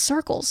running in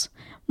circles.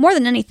 More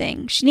than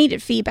anything, she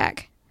needed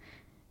feedback.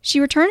 She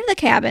returned to the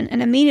cabin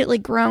and immediately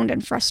groaned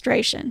in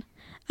frustration.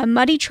 A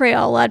muddy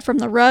trail led from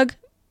the rug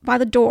by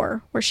the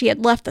door, where she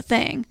had left the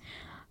thing,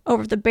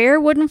 over the bare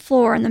wooden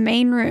floor in the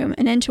main room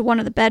and into one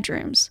of the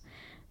bedrooms.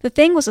 The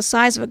thing was the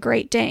size of a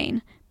Great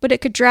Dane, but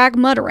it could drag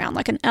mud around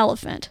like an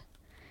elephant.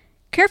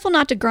 Careful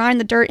not to grind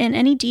the dirt in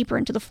any deeper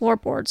into the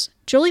floorboards,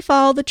 Julie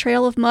followed the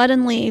trail of mud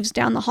and leaves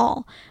down the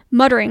hall,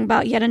 muttering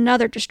about yet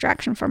another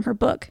distraction from her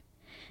book.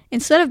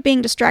 Instead of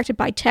being distracted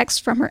by texts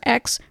from her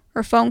ex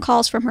or phone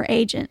calls from her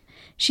agent,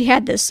 she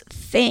had this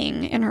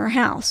thing in her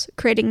house,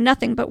 creating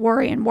nothing but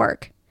worry and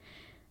work.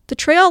 The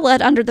trail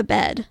led under the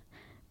bed.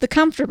 The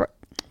comforter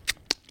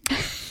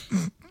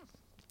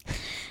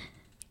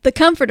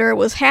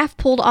was half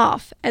pulled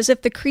off, as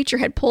if the creature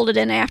had pulled it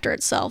in after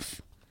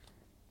itself.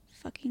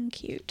 Fucking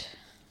cute.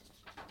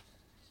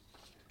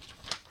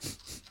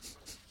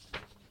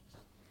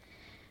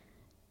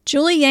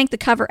 Julie yanked the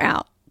cover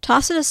out,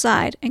 tossed it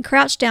aside, and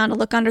crouched down to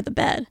look under the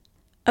bed.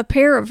 A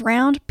pair of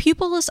round,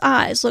 pupilless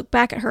eyes looked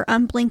back at her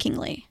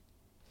unblinkingly.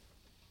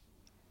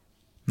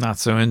 Not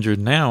so injured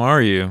now,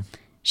 are you?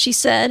 She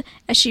said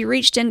as she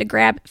reached in to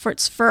grab for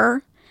its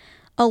fur.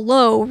 A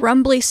low,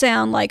 rumbly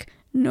sound like,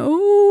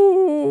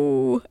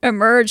 "No,"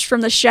 emerged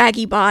from the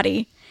shaggy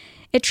body.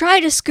 It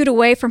tried to scoot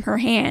away from her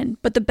hand,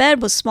 but the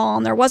bed was small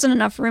and there wasn't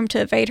enough room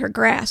to evade her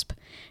grasp.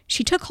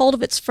 She took hold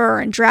of its fur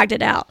and dragged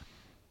it out.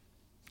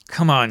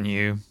 Come on,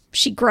 you.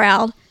 She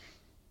growled.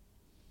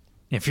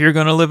 If you're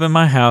going to live in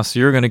my house,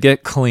 you're going to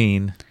get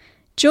clean.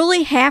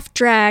 Julie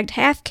half-dragged,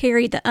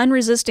 half-carried the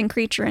unresisting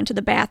creature into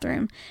the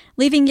bathroom,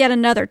 leaving yet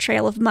another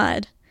trail of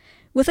mud.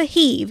 With a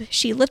heave,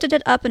 she lifted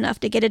it up enough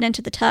to get it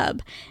into the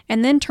tub,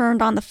 and then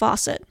turned on the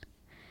faucet.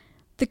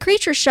 The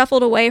creature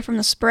shuffled away from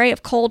the spray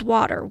of cold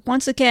water,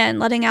 once again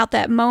letting out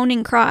that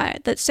moaning cry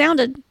that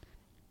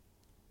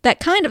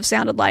kind of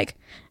sounded like,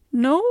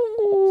 "No."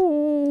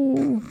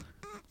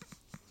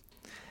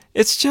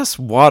 It's just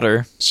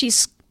water.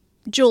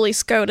 Julie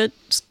scoted.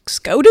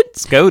 Scoted?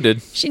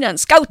 Scoted. She done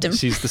scout him.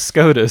 She's the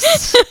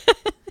SCOTUS.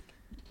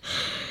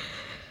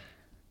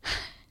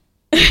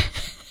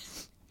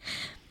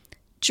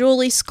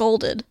 Julie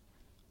scolded.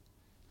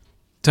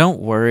 Don't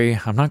worry,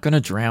 I'm not going to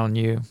drown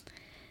you.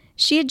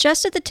 She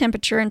adjusted the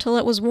temperature until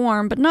it was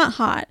warm but not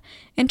hot,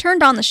 and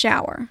turned on the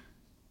shower.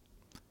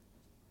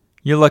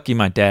 You're lucky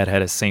my dad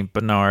had a St.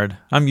 Bernard.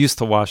 I'm used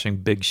to washing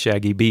big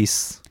shaggy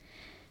beasts.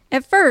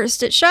 At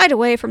first, it shied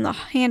away from the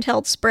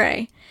handheld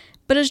spray,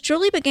 but as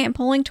Julie began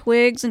pulling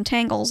twigs and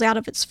tangles out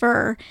of its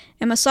fur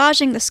and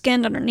massaging the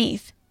skin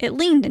underneath, it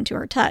leaned into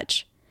her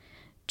touch.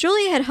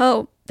 Julie had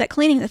hoped that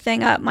cleaning the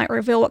thing up might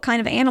reveal what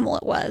kind of animal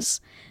it was,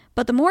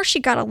 but the more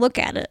she got a look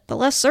at it, the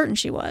less certain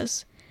she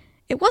was.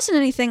 It wasn't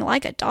anything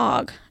like a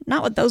dog,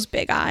 not with those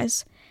big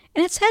eyes,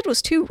 and its head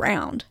was too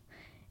round.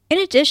 In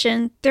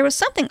addition, there was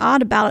something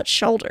odd about its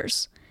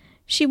shoulders.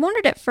 She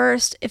wondered at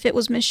first if it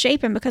was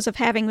misshapen because of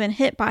having been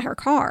hit by her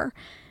car,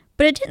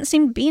 but it didn't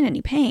seem to be in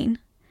any pain.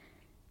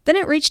 Then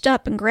it reached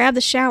up and grabbed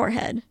the shower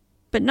head,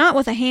 but not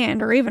with a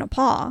hand or even a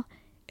paw.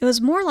 It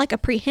was more like a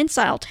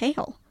prehensile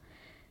tail.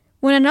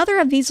 When another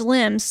of these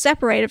limbs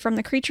separated from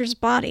the creature's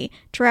body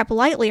to wrap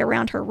lightly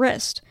around her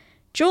wrist,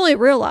 Julie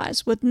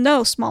realized, with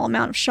no small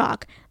amount of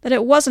shock, that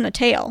it wasn't a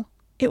tail.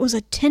 It was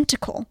a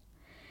tentacle.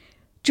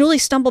 Julie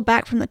stumbled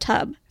back from the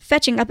tub,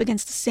 fetching up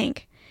against the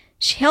sink.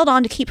 She held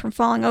on to keep from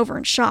falling over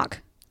in shock.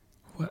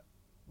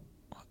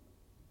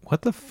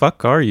 What the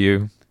fuck are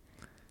you?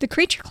 The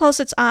creature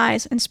closed its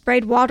eyes and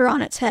sprayed water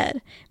on its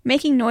head,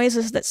 making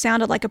noises that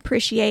sounded like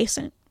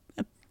appreciation.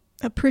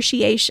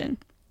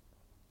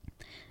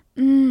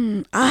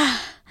 And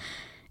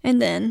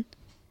then,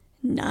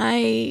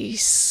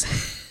 nice.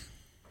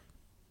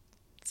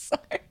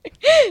 Sorry.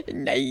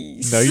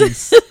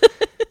 Nice.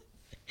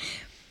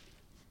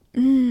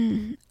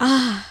 And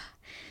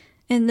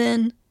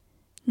then,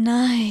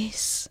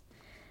 nice.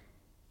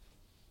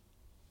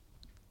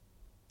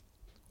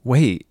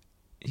 Wait,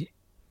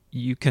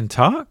 you can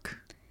talk?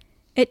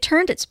 It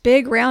turned its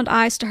big round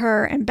eyes to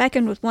her and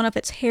beckoned with one of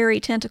its hairy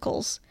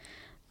tentacles.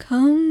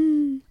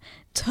 Come,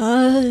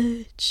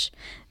 touch,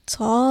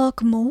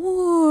 talk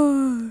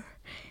more.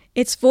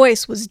 Its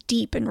voice was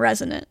deep and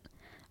resonant.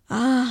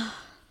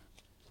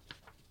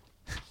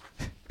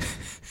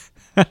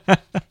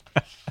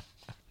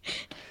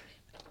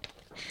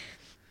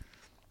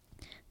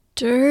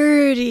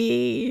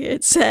 Dirty,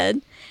 it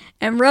said,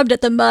 and rubbed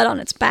at the mud on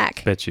its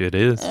back. Bet you it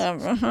is. I'm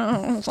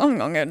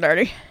gonna get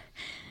dirty.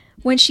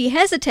 When she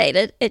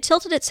hesitated, it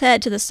tilted its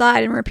head to the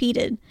side and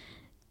repeated,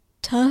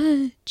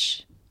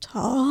 touch,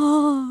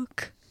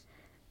 talk.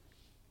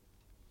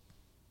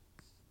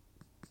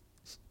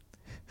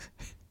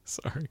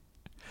 Sorry.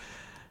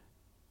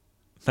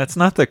 That's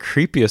not the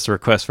creepiest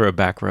request for a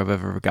back rub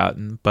I've ever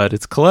gotten, but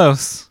it's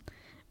close.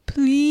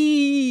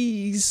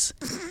 Please.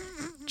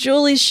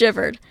 Julie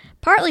shivered,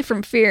 partly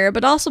from fear,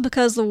 but also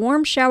because the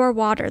warm shower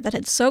water that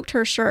had soaked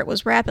her shirt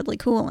was rapidly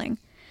cooling.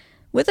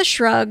 With a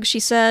shrug, she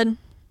said,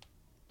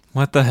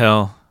 What the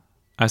hell?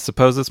 I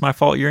suppose it's my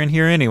fault you're in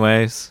here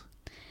anyways.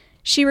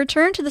 She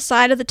returned to the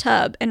side of the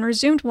tub and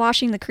resumed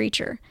washing the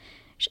creature.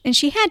 And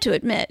she had to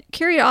admit,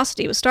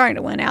 curiosity was starting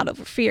to win out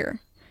over fear.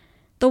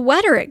 The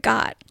wetter it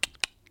got,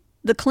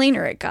 the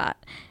cleaner it got,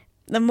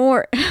 the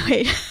more...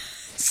 Wait.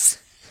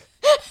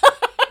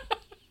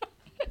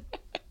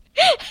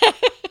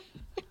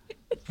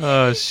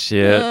 Oh,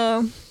 shit.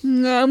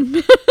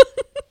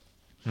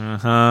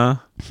 Uh-huh.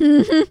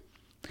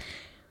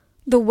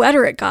 The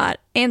wetter it got,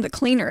 and the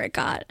cleaner it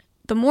got,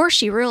 the more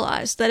she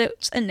realized that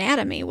its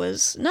anatomy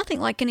was nothing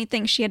like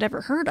anything she had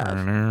ever heard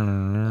of.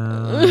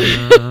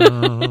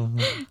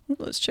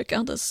 Let's check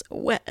out this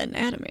wet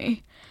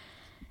anatomy.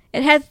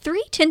 It had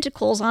 3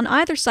 tentacles on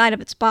either side of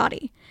its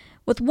body,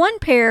 with one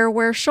pair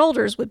where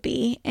shoulders would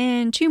be,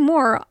 and 2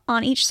 more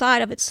on each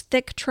side of its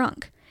thick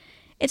trunk.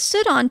 It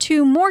stood on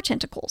 2 more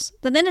tentacles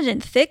that ended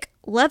in thick,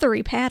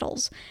 leathery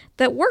paddles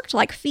that worked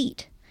like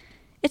feet.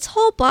 Its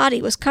whole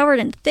body was covered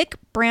in thick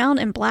brown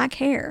and black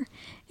hair,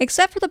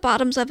 except for the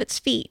bottoms of its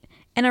feet,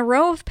 and a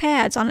row of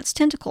pads on its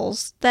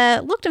tentacles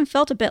that looked and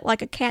felt a bit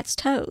like a cat's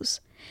toes.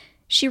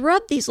 She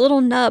rubbed these little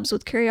nubs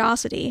with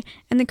curiosity,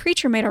 and the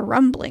creature made a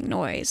rumbling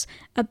noise,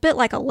 a bit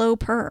like a low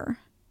purr.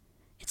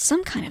 It's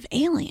some kind of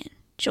alien,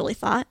 Julie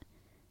thought.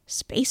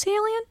 Space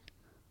alien?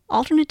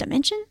 Alternate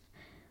dimension?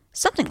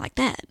 Something like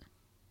that.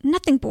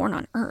 Nothing born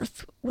on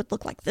Earth would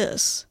look like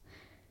this.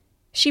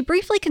 She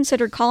briefly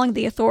considered calling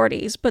the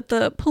authorities, but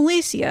the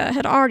policia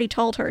had already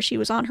told her she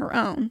was on her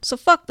own, so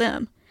fuck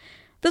them.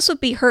 This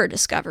would be her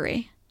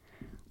discovery.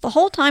 The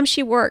whole time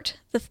she worked,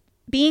 the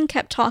being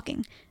kept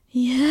talking.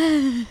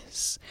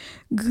 Yes,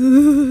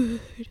 good,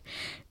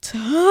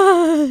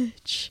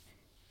 touch.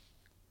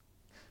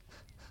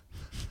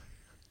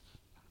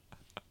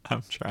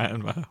 I'm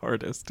trying my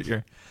hardest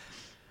here.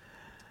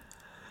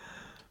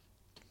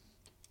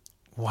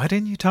 Why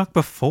didn't you talk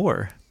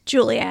before?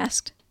 Julie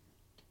asked.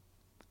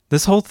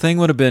 This whole thing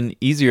would have been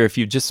easier if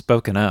you'd just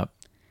spoken up.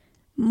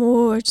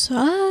 More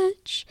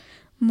touch,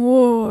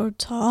 more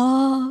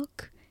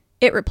talk,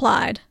 it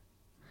replied.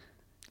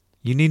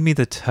 You need me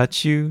to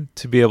touch you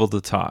to be able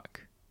to talk.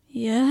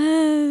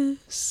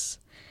 Yes.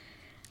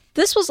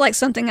 This was like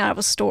something out of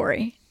a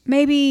story.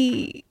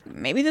 Maybe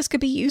this could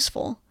be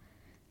useful.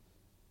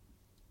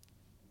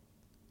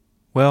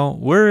 Well,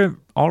 we're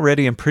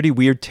already in pretty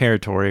weird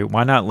territory.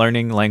 Why not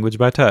learning language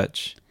by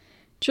touch?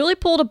 Julie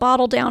pulled a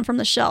bottle down from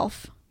the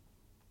shelf.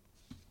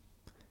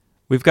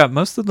 We've got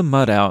most of the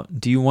mud out.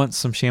 Do you want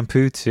some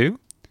shampoo too?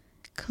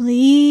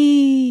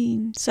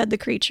 Clean, said the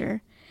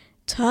creature.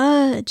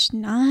 Touch,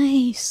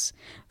 nice,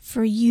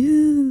 for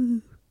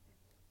you.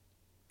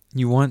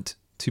 You want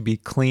to be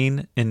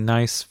clean and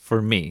nice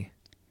for me?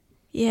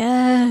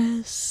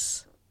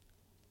 Yes.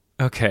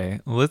 Okay,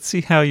 let's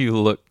see how you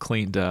look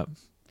cleaned up.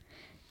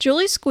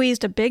 Julie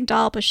squeezed a big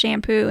dollop of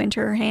shampoo into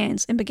her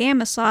hands and began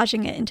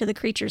massaging it into the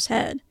creature's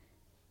head.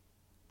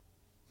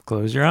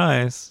 Close your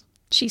eyes,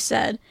 she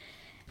said.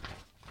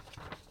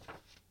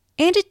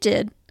 And it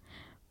did.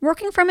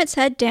 Working from its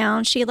head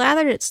down, she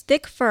lathered its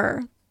thick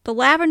fur, The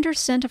lavender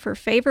scent of her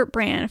favorite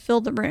brand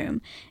filled the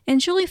room,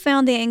 and Julie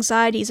found the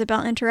anxieties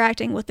about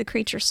interacting with the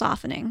creature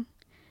softening.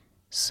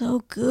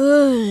 "So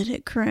good,"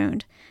 it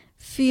crooned.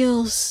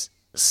 "Feels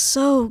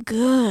so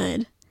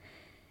good."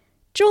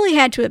 Julie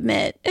had to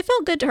admit, it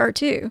felt good to her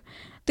too.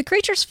 The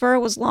creature's fur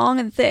was long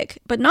and thick,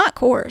 but not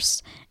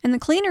coarse, and the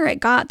cleaner it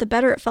got, the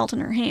better it felt in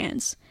her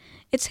hands.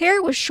 Its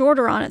hair was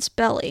shorter on its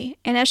belly,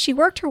 and as she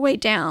worked her way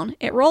down,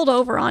 it rolled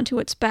over onto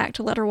its back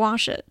to let her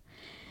wash it.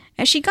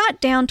 As she got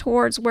down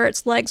towards where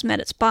its legs met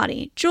its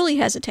body, Julie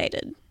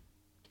hesitated.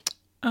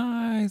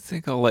 I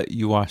think I'll let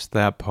you wash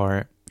that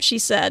part, she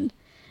said.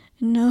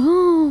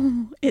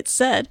 "No," it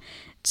said.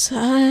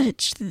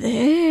 "Touch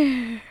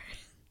there."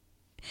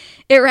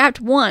 It wrapped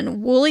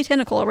one woolly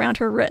tentacle around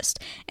her wrist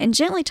and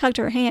gently tugged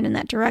her hand in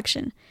that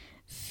direction.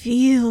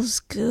 "Feels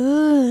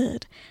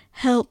good.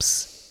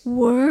 Helps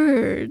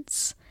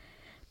words."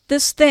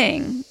 This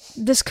thing,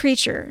 this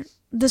creature,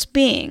 this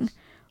being,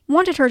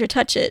 wanted her to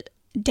touch it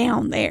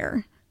down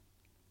there.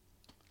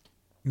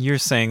 You're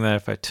saying that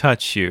if I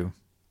touch you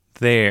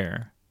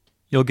there,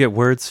 you'll get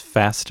words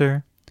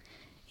faster?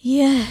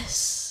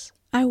 "Yes,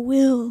 I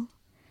will."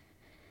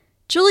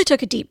 Julie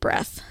took a deep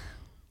breath.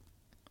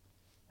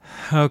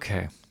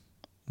 Okay.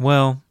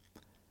 Well,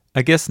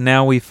 I guess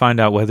now we find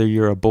out whether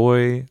you're a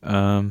boy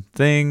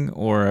thing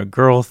or a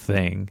girl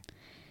thing.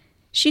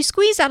 She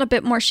squeezed out a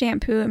bit more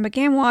shampoo and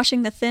began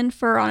washing the thin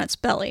fur on its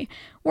belly,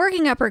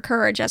 working up her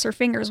courage as her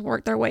fingers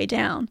worked their way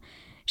down.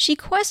 She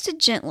quested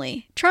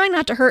gently, trying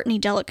not to hurt any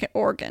delicate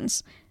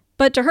organs.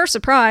 But to her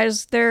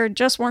surprise, there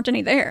just weren't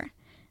any there.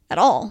 At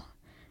all.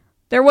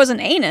 There was an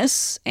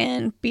anus,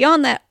 and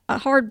beyond that, a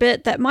hard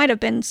bit that might have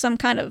been some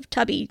kind of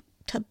tubby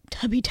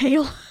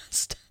tail.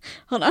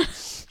 Hold on.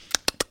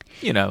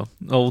 You know,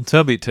 old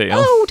tubby tail.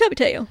 Oh, tubby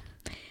tail.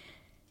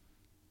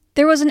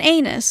 There was an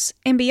anus,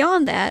 and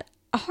beyond that,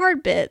 a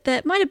hard bit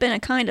that might have been a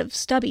kind of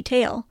stubby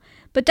tail,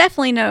 but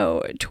definitely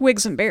no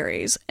twigs and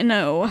berries,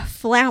 no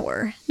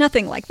flower,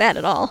 nothing like that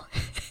at all.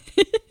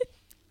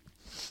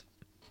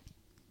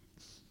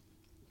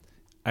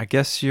 I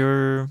guess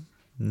you're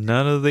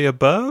none of the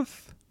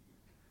above?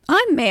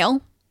 I'm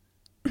male.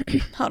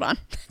 Hold on.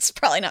 It's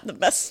probably not the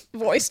best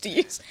voice to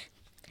use.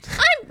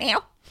 I'm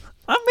male.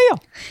 I'm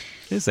male.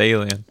 It's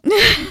alien.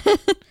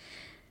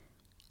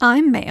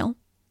 "I'm male,"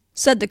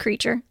 said the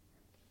creature.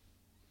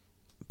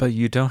 "But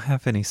you don't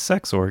have any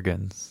sex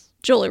organs,"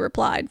 Julie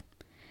replied.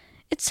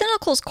 Its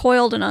tentacles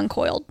coiled and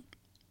uncoiled.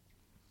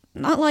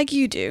 "Not like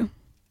you do."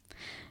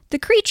 The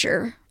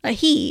creature, a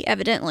he,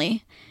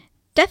 evidently,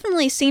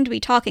 definitely seemed to be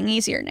talking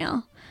easier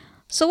now.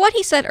 So what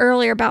he said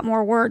earlier about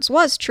more words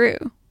was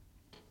true.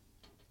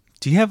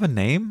 "Do you have a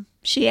name?"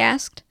 she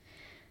asked.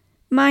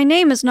 "My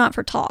name is not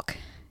for talk,"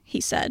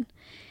 he said.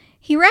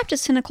 He wrapped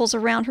his tentacles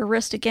around her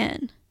wrist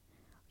again.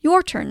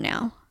 "Your turn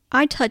now.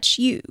 I touch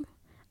you.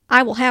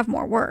 I will have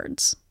more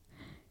words."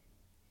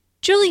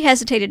 Julie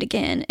hesitated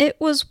again. It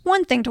was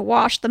one thing to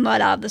wash the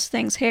mud out of this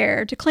thing's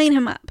hair, to clean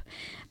him up.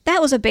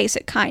 That was a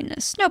basic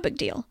kindness, no big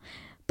deal.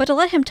 But to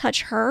let him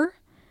touch her?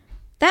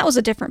 That was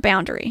a different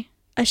boundary,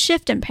 a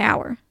shift in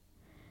power.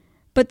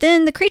 But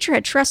then the creature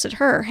had trusted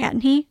her,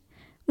 hadn't he?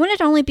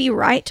 Wouldn't it only be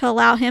right to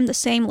allow him the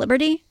same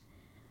liberty?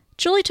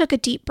 Julie took a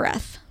deep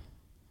breath.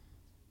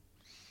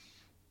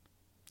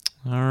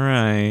 "All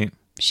right,"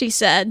 she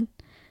said.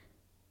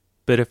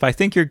 "But if I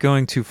think you're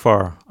going too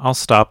far, I'll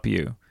stop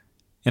you.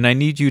 And I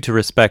need you to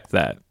respect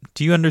that.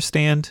 Do you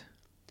understand?"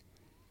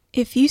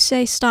 "If you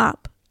say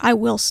stop, I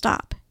will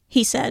stop,"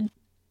 he said.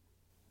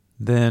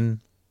 "Then,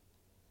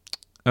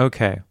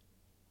 okay.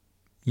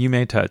 You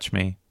may touch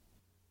me."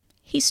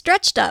 He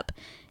stretched up,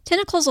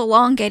 tentacles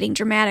elongating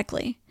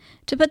dramatically,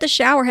 to put the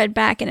shower head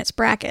back in its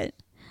bracket.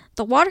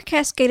 The water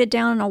cascaded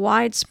down in a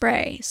wide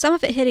spray, some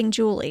of it hitting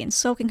Julie and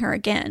soaking her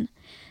again.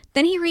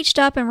 Then he reached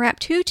up and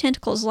wrapped two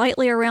tentacles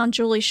lightly around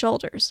Julie's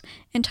shoulders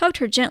and tugged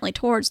her gently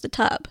towards the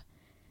tub.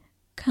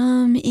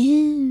 "Come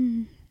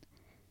in,"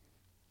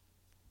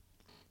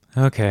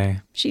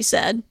 "Okay," she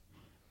said.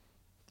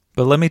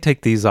 "but let me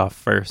take these off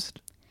first."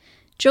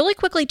 Julie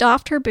quickly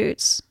doffed her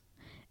boots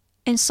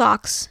and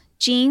socks,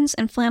 jeans,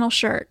 and flannel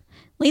shirt,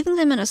 leaving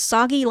them in a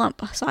soggy lump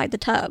beside the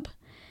tub.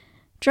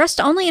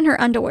 Dressed only in her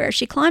underwear,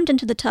 she climbed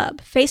into the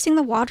tub, facing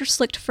the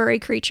water-slicked furry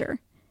creature.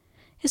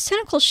 His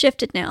tentacles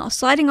shifted now,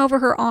 sliding over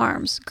her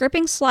arms,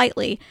 gripping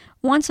slightly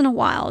once in a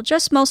while,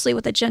 just mostly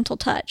with a gentle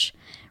touch,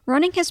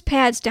 running his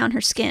pads down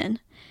her skin.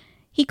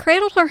 He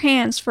cradled her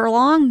hands for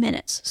long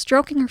minutes,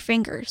 stroking her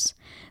fingers.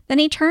 Then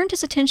he turned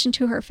his attention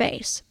to her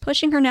face,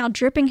 pushing her now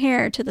dripping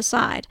hair to the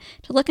side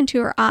to look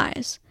into her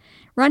eyes,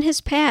 run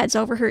his pads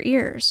over her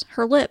ears,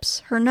 her lips,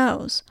 her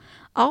nose,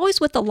 always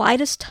with the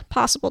lightest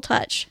possible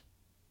touch.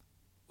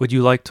 "Would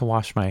you like to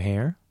wash my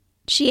hair?"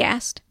 she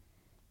asked.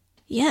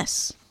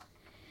 "Yes."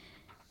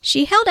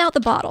 She held out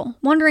the bottle,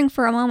 wondering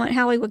for a moment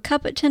how he would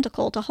cup a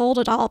tentacle to hold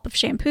a dollop of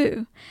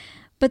shampoo.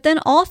 But then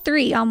all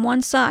three on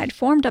one side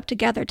formed up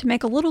together to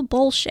make a little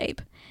bowl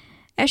shape,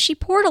 as she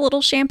poured a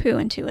little shampoo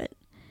into it.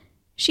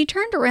 She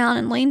turned around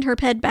and leaned her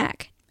head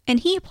back, and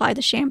he applied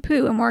the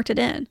shampoo and worked it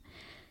in.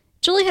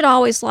 Julie had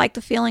always liked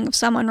the feeling of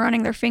someone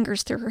running their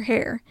fingers through her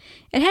hair.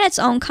 It had its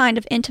own kind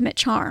of intimate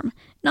charm,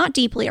 not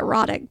deeply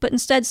erotic, but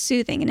instead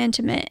soothing and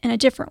intimate in a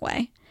different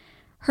way.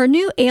 Her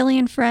new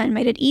alien friend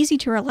made it easy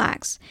to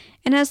relax,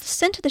 and as the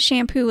scent of the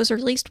shampoo was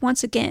released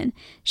once again,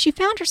 she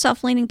found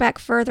herself leaning back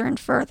further and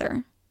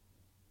further.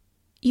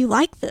 "You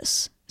like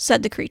this,"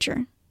 said the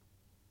creature.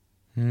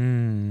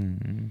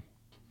 "My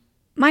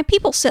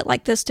people sit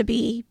like this to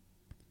be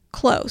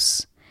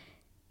close."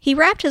 He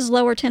wrapped his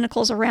lower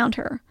tentacles around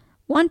her,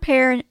 one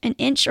pair an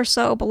inch or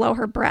so below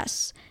her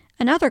breasts,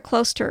 another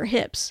close to her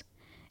hips.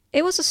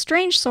 It was a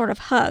strange sort of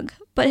hug,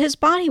 but his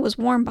body was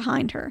warm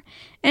behind her,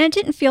 and it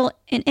didn't feel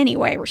in any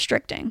way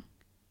restricting.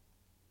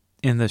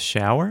 In the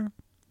shower?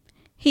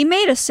 He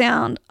made a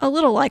sound a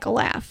little like a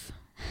laugh.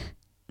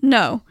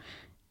 "No,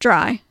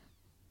 dry."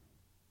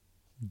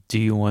 Do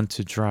you want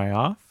to dry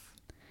off?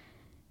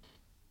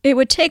 "It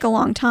would take a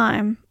long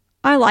time.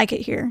 I like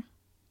it here."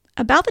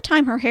 About the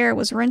time her hair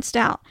was rinsed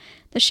out,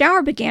 the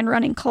shower began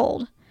running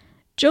cold.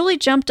 Julie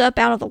jumped up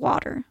out of the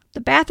water.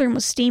 The bathroom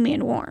was steamy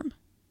and warm.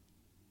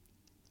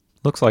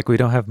 Looks like we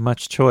don't have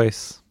much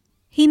choice.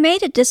 He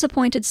made a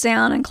disappointed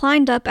sound and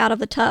climbed up out of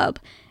the tub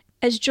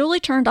as Julie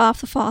turned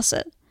off the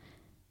faucet.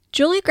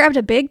 Julie grabbed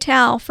a big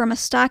towel from a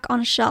stack on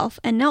a shelf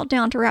and knelt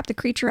down to wrap the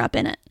creature up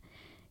in it.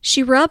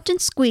 She rubbed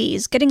and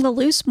squeezed, getting the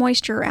loose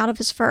moisture out of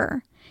his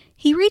fur.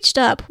 He reached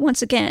up,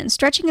 once again,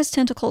 stretching his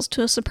tentacles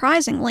to a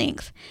surprising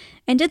length,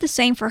 and did the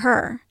same for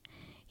her.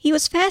 He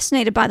was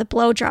fascinated by the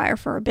blow dryer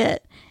for a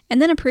bit,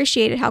 and then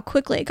appreciated how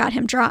quickly it got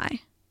him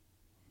dry.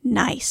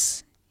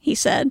 "Nice," he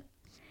said.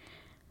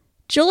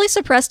 Julie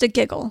suppressed a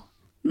giggle.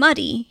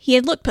 Muddy, he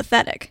had looked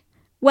pathetic.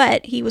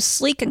 Wet, he was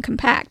sleek and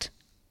compact.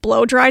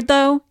 Blow-dried,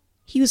 though,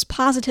 he was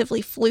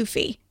positively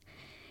floofy.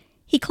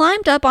 He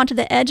climbed up onto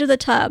the edge of the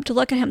tub to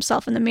look at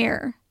himself in the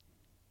mirror.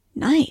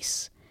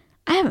 "Nice.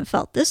 I haven't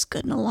felt this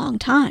good in a long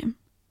time."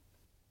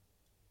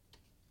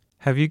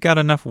 Have you got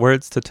enough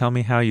words to tell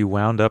me how you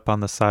wound up on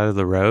the side of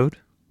the road?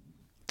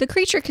 The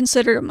creature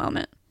considered a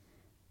moment.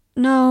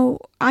 "No,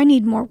 I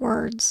need more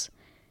words."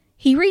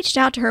 He reached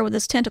out to her with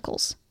his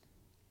tentacles.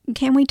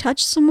 "Can we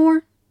touch some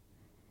more?"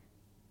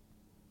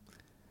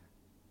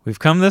 We've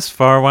come this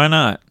far, why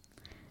not?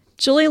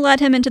 Julie led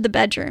him into the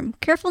bedroom,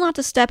 careful not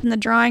to step in the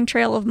drying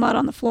trail of mud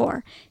on the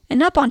floor,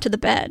 and up onto the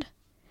bed.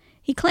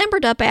 He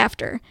clambered up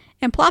after,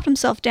 and plopped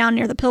himself down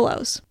near the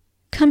pillows.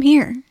 "Come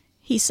here,"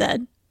 he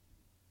said.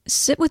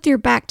 "Sit with your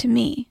back to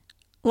me,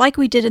 like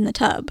we did in the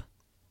tub."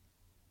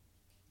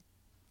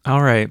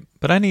 All right,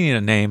 but I need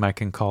a name I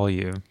can call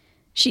you,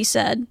 she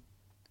said.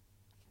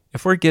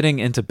 If we're getting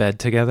into bed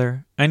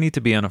together, I need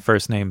to be on a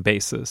first-name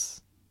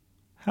basis.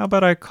 How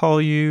about I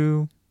call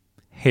you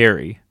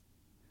Harry?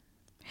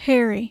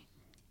 "Harry,"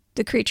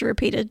 the creature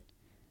repeated.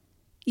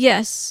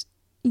 "Yes,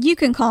 you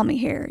can call me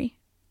Harry.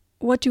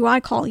 What do I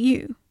call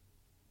you?"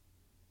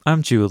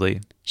 I'm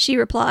Julie. She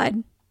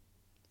replied.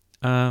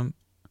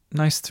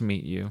 Nice to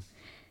meet you.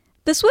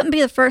 This wouldn't be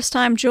the first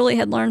time Julie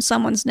had learned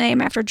someone's name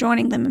after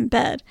joining them in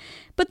bed,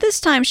 but this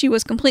time she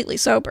was completely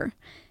sober.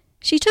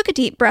 She took a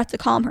deep breath to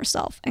calm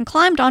herself and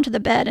climbed onto the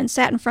bed and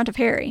sat in front of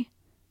Harry.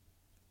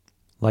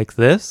 Like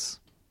this?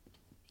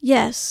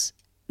 "Yes,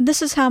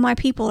 this is how my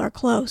people are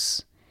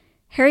close."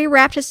 Harry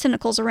wrapped his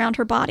tentacles around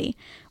her body.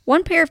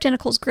 One pair of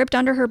tentacles gripped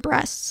under her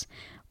breasts,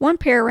 one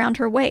pair around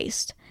her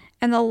waist,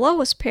 and the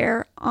lowest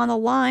pair on the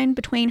line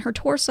between her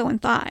torso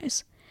and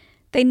thighs.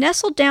 They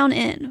nestled down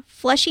in,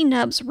 fleshy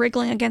nubs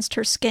wriggling against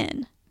her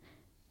skin.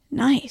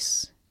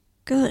 "Nice.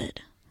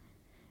 Good."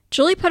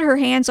 Julie put her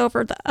hands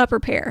over the upper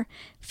pair,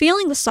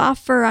 feeling the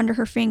soft fur under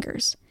her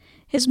fingers.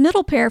 His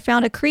middle pair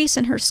found a crease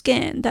in her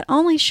skin that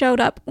only showed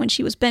up when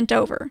she was bent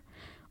over.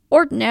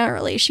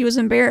 Ordinarily, she was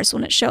embarrassed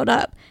when it showed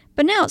up,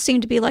 but now it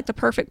seemed to be like the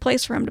perfect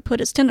place for him to put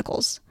his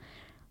tentacles.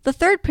 The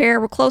third pair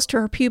were close to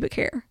her pubic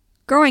hair,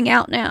 growing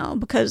out now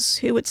because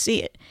who would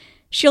see it,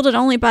 shielded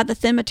only by the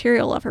thin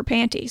material of her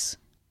panties.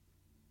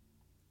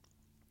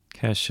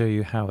 Can I show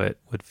you how it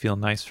would feel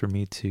nice for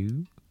me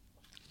too?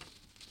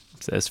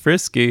 It says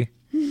frisky.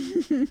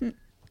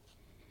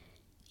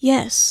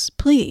 "Yes,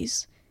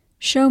 please.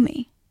 Show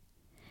me."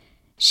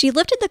 She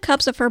lifted the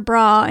cups of her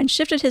bra and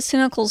shifted his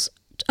tentacles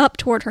up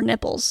toward her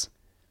nipples.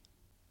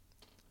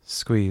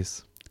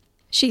 Squeeze,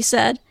 she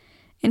said,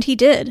 and he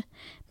did,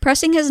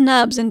 pressing his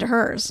nubs into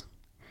hers.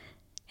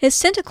 His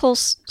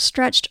tentacles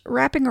stretched,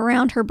 wrapping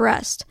around her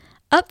breast,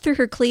 up through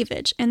her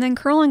cleavage, and then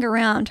curling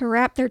around to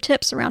wrap their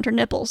tips around her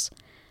nipples.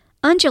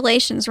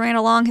 Undulations ran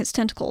along his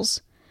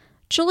tentacles.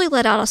 Julie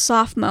let out a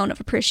soft moan of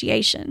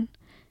appreciation.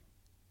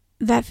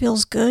 "That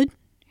feels good?"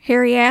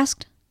 Harry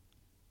asked.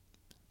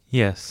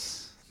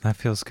 Yes, that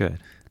feels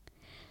good.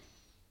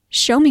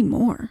 "Show me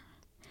more."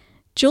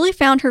 Julie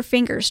found her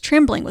fingers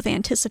trembling with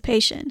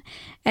anticipation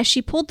as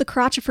she pulled the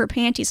crotch of her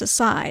panties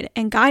aside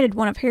and guided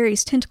one of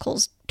Harry's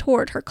tentacles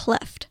toward her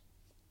cleft.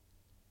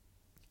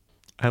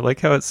 I like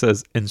how it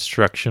says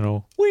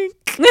instructional.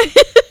 Wink.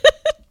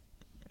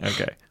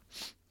 Okay.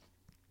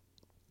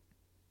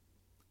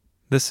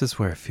 This is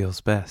where it feels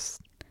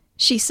best,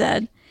 she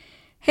said.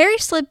 Harry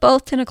slid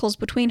both tentacles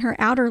between her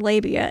outer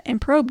labia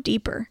and probed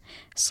deeper,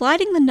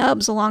 sliding the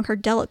nubs along her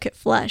delicate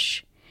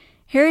flesh.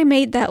 Harry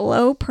made that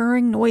low,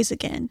 purring noise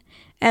again,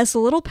 as the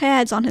little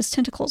pads on his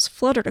tentacles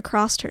fluttered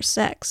across her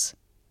sex.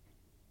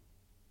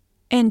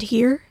 "And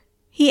here?"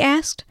 he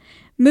asked,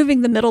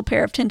 moving the middle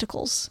pair of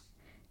tentacles.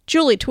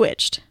 Julie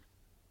twitched.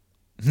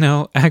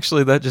 No,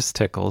 actually, that just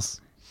tickles.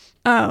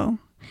 Oh.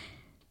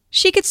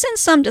 She could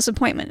sense some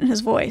disappointment in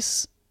his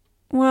voice.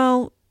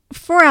 Well,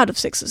 4 out of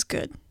 6 is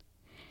good.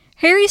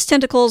 Harry's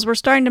tentacles were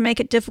starting to make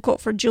it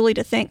difficult for Julie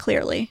to think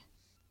clearly.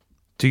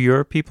 Do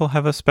your people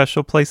have a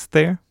special place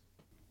there?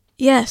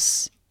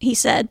 Yes, he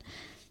said.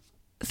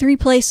 3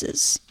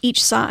 places,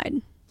 each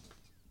side.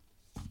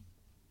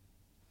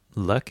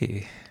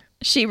 Lucky.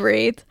 She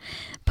breathed,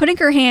 putting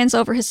her hands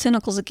over his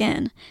tentacles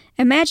again,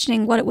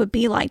 imagining what it would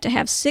be like to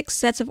have 6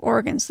 sets of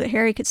organs that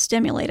Harry could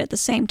stimulate at the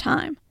same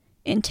time.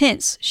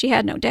 Intense, she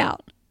had no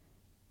doubt.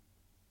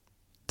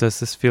 Does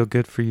this feel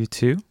good for you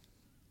too?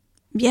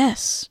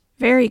 Yes,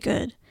 very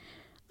good.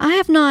 I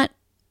have not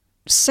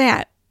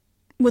sat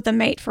with a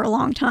mate for a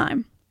long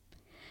time.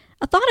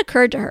 A thought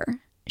occurred to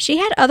her. She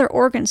had other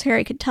organs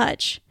Harry could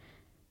touch.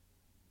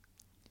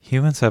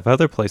 Humans have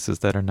other places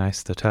that are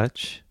nice to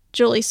touch,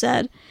 Julie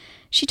said.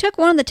 She took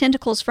one of the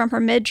tentacles from her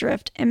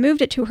midriff and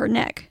moved it to her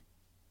neck.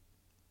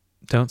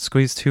 Don't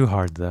squeeze too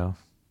hard, though.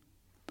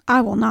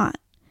 I will not.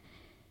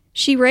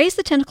 She raised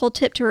the tentacle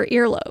tip to her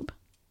earlobe.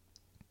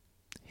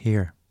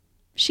 Here.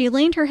 She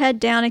leaned her head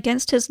down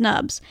against his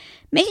nubs,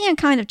 making a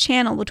kind of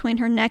channel between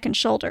her neck and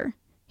shoulder.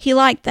 He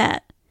liked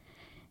that.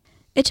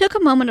 It took a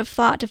moment of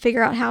thought to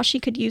figure out how she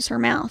could use her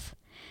mouth.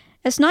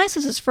 As nice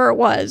as his fur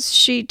was,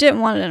 she didn't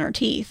want it in her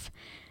teeth.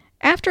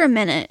 After a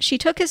minute, she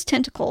took his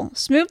tentacle,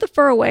 smoothed the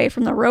fur away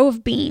from the row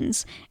of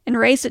beans, and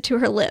raised it to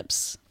her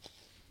lips.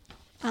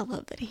 I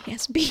love that he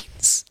has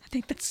beans. I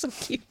think that's so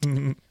cute.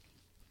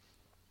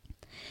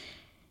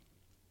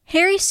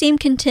 Harry seemed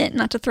content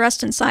not to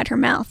thrust inside her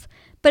mouth,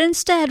 but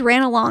instead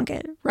ran along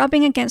it,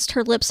 rubbing against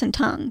her lips and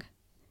tongue.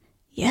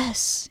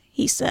 Yes,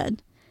 he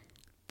said.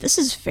 This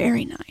is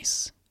very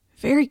nice.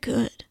 Very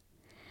good.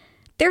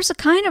 There's a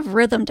kind of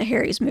rhythm to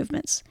Harry's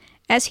movements,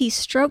 as he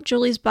stroked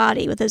Julie's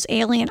body with his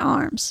alien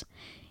arms.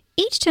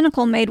 Each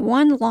tentacle made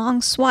one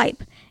long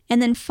swipe, and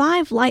then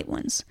 5 light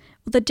ones,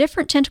 with a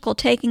different tentacle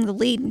taking the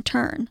lead in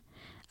turn,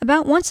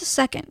 about once a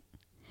second.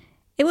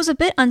 It was a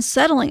bit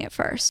unsettling at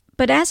first,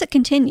 but as it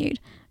continued,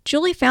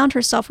 Julie found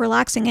herself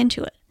relaxing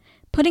into it,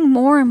 putting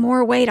more and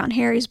more weight on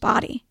Harry's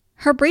body.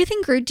 Her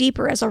breathing grew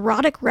deeper as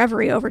erotic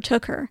reverie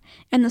overtook her,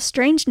 and the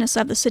strangeness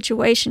of the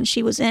situation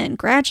she was in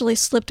gradually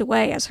slipped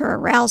away as her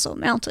arousal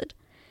mounted.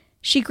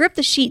 She gripped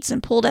the sheets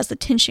and pulled as the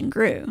tension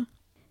grew.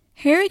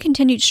 Harry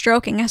continued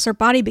stroking as her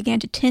body began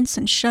to tense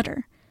and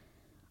shudder.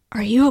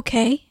 Are you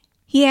okay?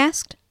 He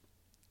asked.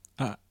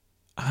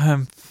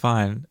 I'm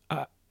fine.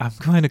 I'm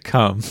going to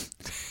come.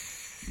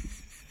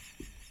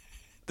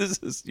 This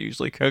is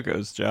usually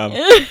Coco's job.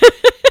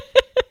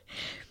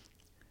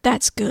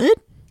 That's good?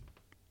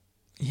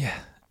 Yeah.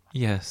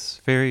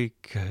 Yes. Very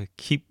good.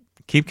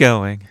 Keep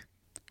going.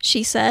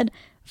 She said,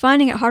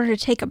 finding it harder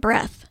to take a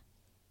breath.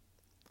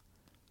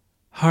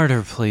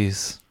 Harder,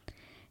 please.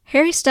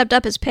 Harry stepped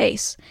up his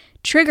pace,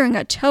 triggering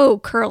a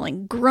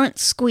toe-curling,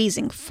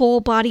 grunt-squeezing,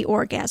 full-body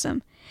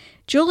orgasm.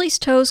 Julie's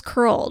toes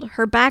curled,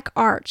 her back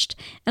arched,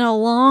 and a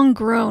long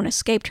groan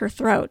escaped her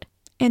throat.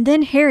 And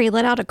then Harry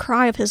let out a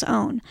cry of his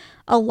own,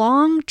 a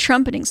long,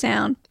 trumpeting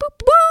sound. Boop,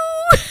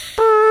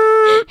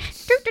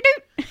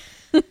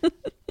 boo!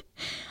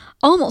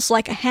 Almost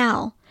like a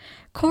howl,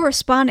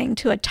 corresponding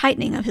to a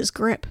tightening of his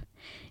grip.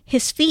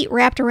 His feet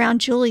wrapped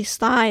around Julie's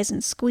thighs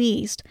and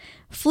squeezed.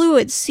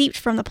 Fluid seeped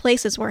from the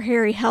places where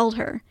Harry held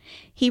her.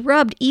 He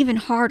rubbed even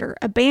harder,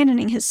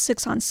 abandoning his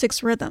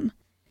 6-on-6 rhythm.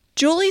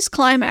 Julie's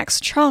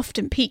climax troughed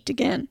and peaked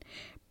again,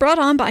 brought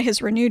on by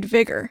his renewed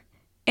vigor,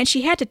 and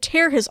she had to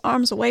tear his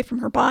arms away from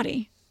her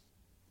body.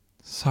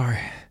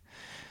 Sorry.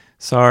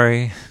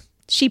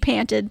 She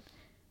panted.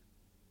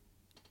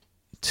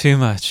 Too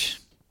much.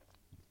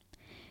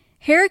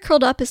 Harry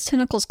curled up his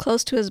tentacles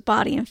close to his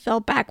body and fell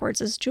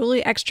backwards as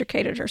Julie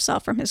extricated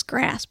herself from his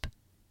grasp.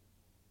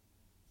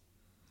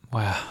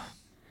 Wow.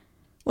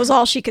 Was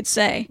all she could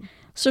say,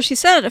 so she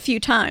said it a few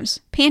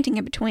times, panting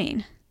in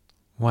between.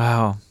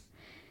 Wow.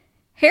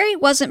 Harry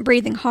wasn't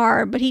breathing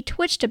hard, but he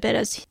twitched a bit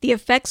as the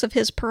effects of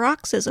his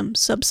paroxysm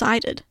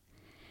subsided.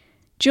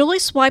 Julie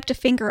swiped a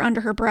finger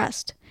under her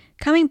breast,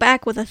 coming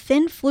back with a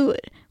thin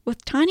fluid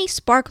with tiny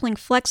sparkling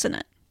flecks in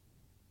it.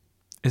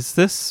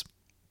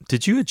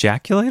 Did you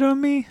ejaculate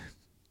on me?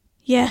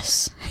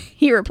 Yes,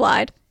 he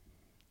replied.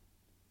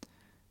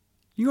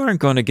 You aren't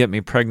going to get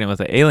me pregnant with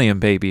an alien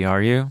baby,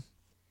 are you?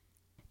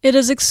 It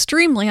is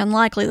extremely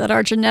unlikely that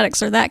our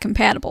genetics are that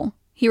compatible,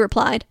 he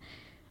replied.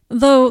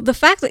 Though the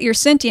fact that your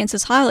sentience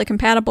is highly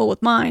compatible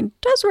with mine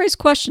does raise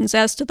questions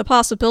as to the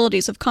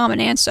possibilities of common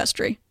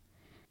ancestry.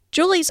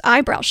 Julie's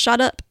eyebrows shot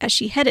up as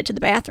she headed to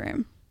the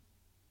bathroom.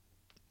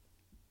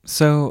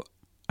 So,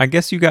 I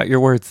guess you got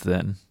your words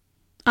then.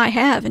 I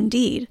have,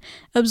 indeed,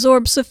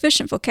 absorbed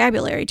sufficient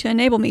vocabulary to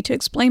enable me to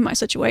explain my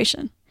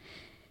situation.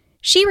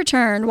 She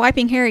returned,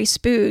 wiping Harry's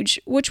spooge,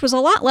 which was a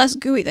lot less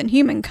gooey than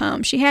human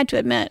cum, she had to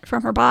admit,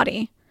 from her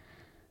body.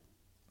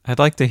 I'd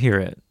like to hear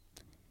it.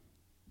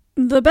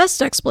 The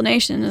best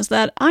explanation is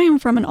that I am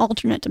from an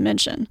alternate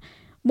dimension,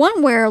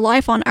 one where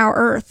life on our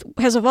Earth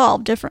has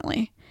evolved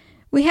differently.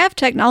 We have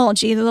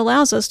technology that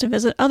allows us to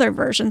visit other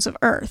versions of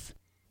Earth.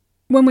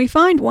 When we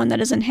find one that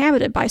is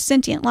inhabited by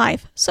sentient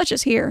life, such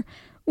as here,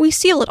 we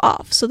seal it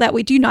off so that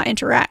we do not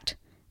interact.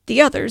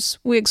 The others,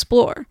 we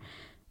explore.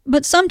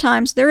 But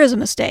sometimes there is a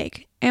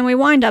mistake, and we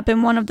wind up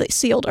in one of the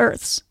sealed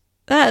Earths.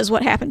 That is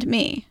what happened to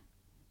me.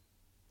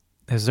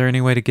 Is there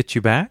any way to get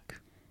you back?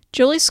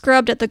 Julie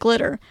scrubbed at the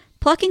glitter,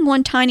 plucking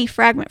one tiny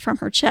fragment from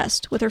her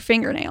chest with her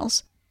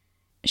fingernails.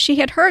 She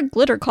had heard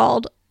glitter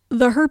called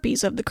the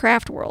herpes of the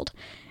craft world,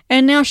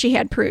 and now she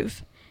had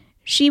proof.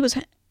 She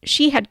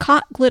had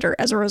caught glitter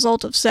as a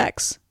result of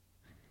sex.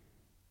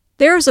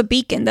 There is a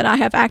beacon that I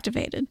have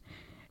activated.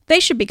 They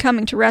should be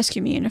coming to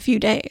rescue me in a few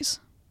days.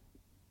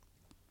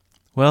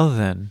 Well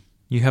then,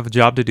 you have a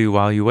job to do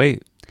while you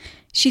wait.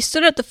 She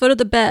stood at the foot of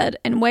the bed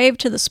and waved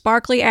to the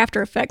sparkly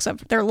after effects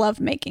of their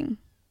lovemaking.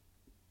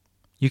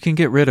 You can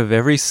get rid of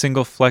every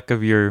single fleck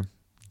of your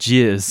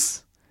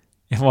jizz.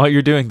 And while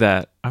you're doing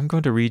that, I'm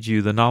going to read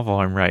you the novel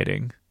I'm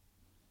writing.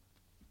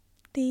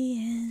 The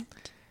end.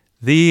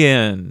 The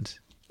end.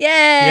 Yay!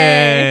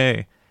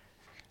 Yay!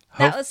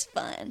 That was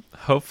fun.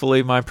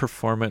 Hopefully my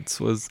performance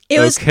was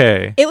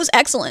okay. It was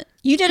excellent.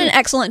 You did an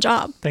excellent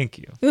job. Thank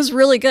you. It was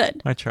really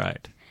good. I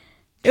tried.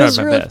 It was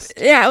my really, best.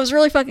 Yeah, it was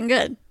really fucking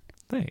good.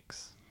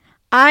 Thanks.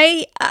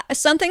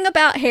 Something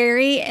about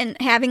Harry and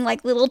having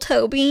like little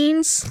toe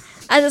beans.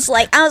 I just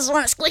want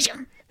to squish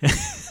him.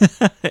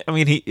 I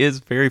mean, he is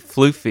very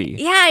floofy.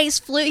 Yeah,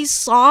 he's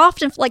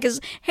soft and like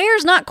his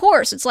hair's not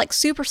coarse. It's like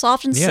super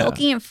soft and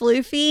silky and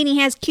floofy, and he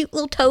has cute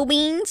little toe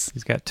beans.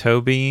 He's got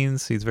toe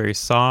beans. He's very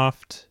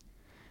soft.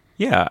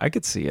 Yeah, I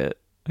could see it.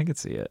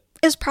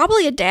 Is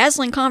probably a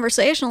dazzling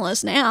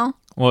conversationalist now.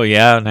 Well,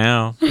 yeah,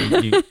 now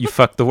you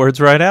fucked the words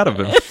right out of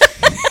him.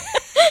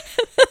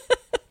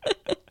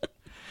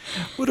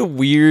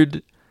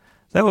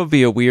 That would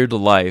be a weird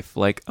life.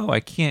 Like, oh, I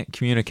can't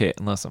communicate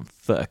unless I'm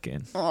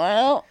fucking.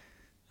 Well,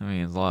 I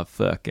mean, it's a lot of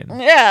fucking.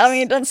 Yeah, I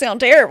mean, it doesn't sound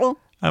terrible.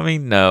 I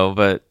mean, no,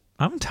 but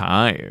I'm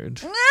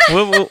tired.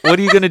 what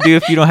are you going to do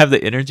if you don't have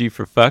the energy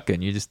for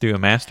fucking? You just do a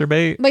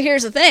masturbate? But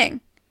here's the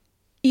thing.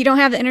 You don't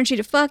have the energy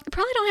to fuck. You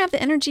probably don't have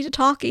the energy to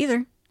talk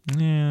either.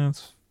 Yeah,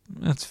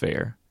 that's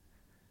fair.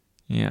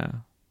 Yeah.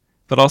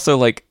 But also,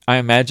 like, I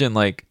imagine,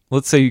 like,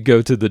 let's say you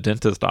go to the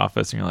dentist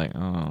office and you're like,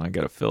 oh, I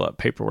got to fill out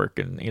paperwork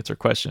and answer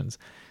questions.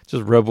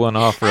 Just rub one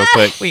off real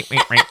quick. Wait.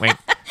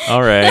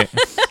 All right.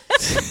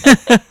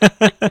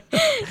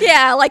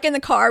 Yeah, like in the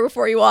car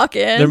before you walk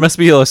in. There must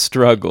be a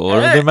struggle,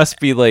 or there must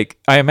be, like,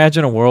 I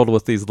imagine a world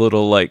with these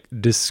little, like,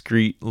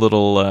 discreet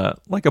little,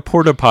 like a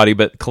porta potty,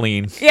 but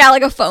clean. Yeah,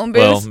 like a phone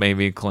booth. Well,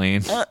 maybe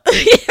clean.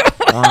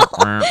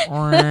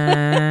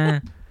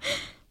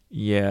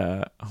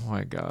 Yeah. Oh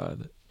my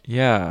God.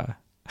 Yeah.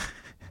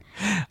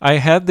 I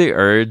had the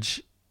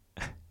urge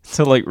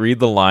to like read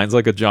the lines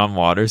like a John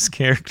Waters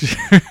character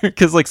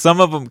because like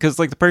some of them, because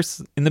like the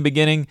person in the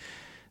beginning,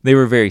 they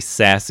were very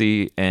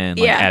sassy and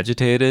like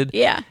agitated.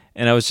 Yeah.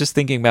 And I was just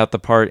thinking about the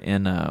part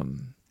in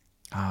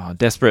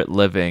Desperate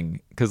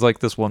Living, because like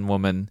this one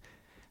woman,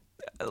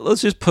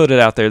 let's just put it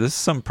out there, there's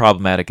some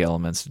problematic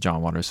elements to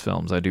John Waters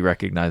films. I do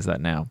recognize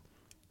that now.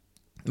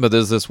 But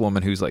there's this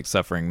woman who's like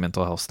suffering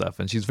mental health stuff,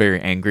 and she's very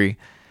angry.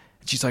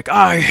 And she's like,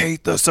 I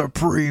hate the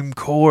Supreme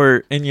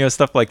Court, and you know,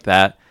 stuff like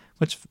that,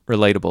 which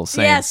relatable.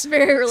 Same. Yes,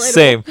 very relatable.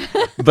 Same.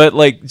 But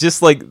like,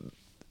 just like,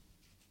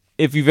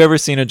 if you've ever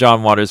seen a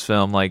John Waters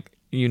film, like,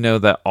 you know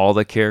that all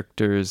the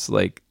characters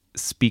like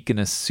speak in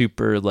a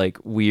super like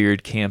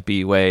weird,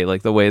 campy way,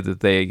 like the way that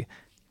they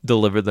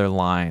deliver their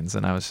lines.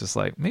 And I was just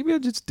like, maybe I'll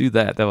just do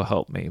that. That will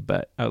help me.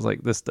 But I was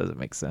like, this doesn't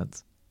make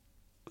sense.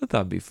 But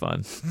that'd be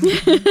fun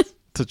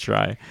to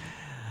try.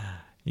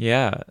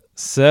 Yeah.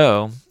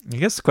 So I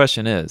guess the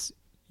question is,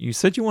 you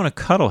said you want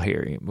to cuddle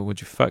Harry, but would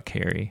you fuck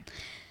Harry?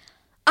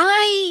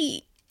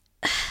 Like,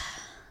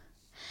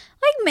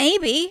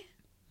 maybe.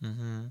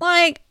 Mm-hmm.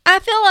 Like, I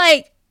feel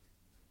like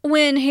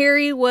when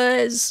Harry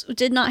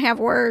did not have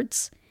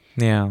words,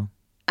 yeah,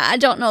 I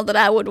don't know that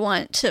I would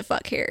want to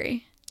fuck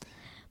Harry.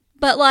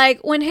 But like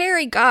when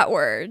Harry got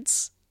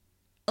words,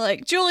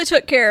 like Julie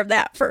took care of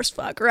that first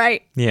fuck,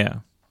 right? Yeah.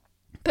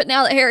 But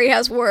now that Harry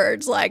has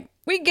words, like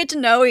we get to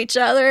know each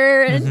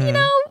other, and you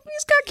know,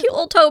 he's got cute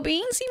little toe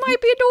beans. He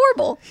might be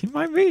adorable. He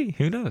might be.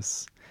 Who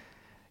knows?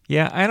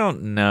 Yeah, I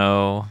don't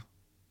know.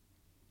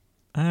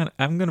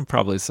 I'm going to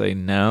probably say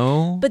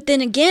no. But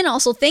then again,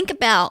 also think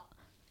about,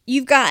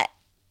 you've got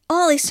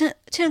all these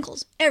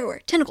tentacles everywhere.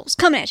 Tentacles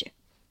coming at you.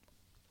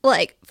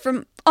 Like,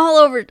 from all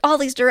over, all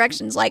these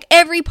directions. Like,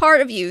 every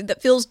part of you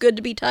that feels good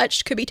to be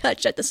touched could be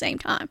touched at the same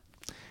time.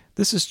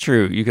 This is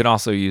true. You could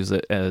also use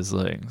it as,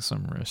 like,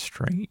 some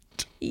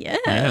restraint. Yes.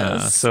 Yeah.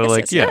 So,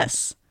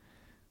 Yes.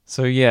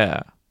 So,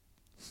 yeah.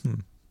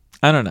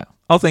 I don't know.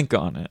 I'll think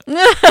on it.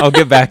 I'll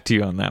get back to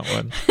you on that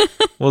one.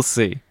 We'll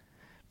see.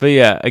 But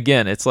yeah,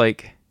 again, it's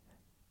like,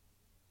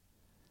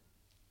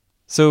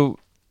 So,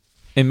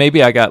 and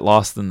maybe I got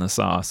lost in the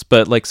sauce,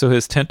 but like, so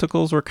his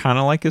tentacles were kind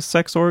of like his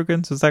sex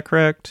organs. Is that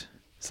correct?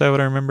 Is that what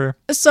I remember?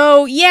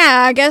 So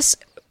yeah, I guess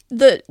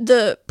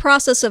the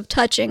process of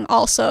touching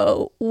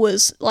also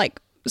was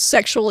like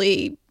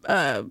sexually,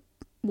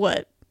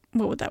 what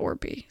would that word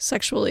be?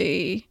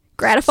 Sexually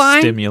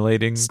gratifying?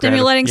 Stimulating,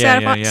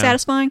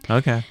 satisfying.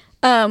 Okay.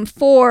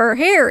 For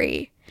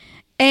Harry.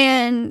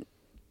 And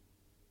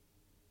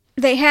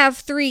they have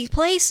 3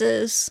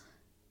 places.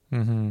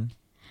 Mm-hmm.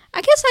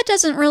 I guess that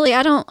doesn't really,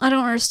 I don't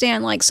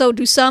understand. Like, so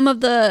do some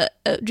of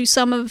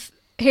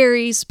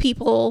Harry's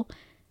people,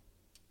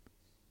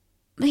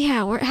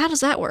 how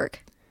does that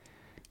work?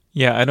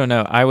 Yeah, I don't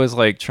know. I was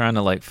like trying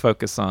to like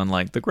focus on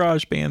like the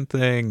GarageBand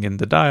thing and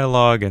the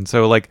dialogue. And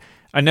so like,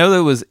 I know that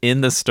it was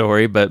in the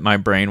story, but my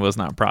brain was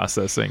not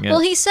processing it.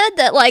 Well, he said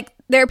that like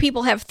their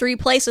people have 3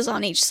 places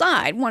on each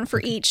side, one for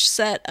each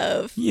set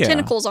of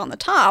tentacles on the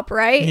top,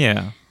 right?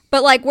 Yeah.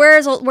 But like, where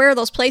are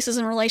those places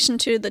in relation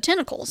to the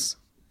tentacles?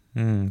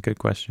 Good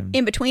question.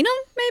 In between them,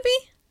 maybe?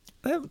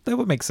 That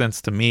would make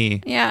sense to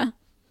me. Yeah.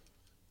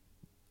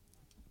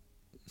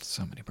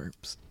 So many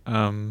burps.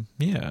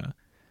 Yeah.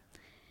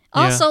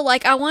 Also,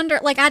 like, I wonder,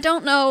 like, I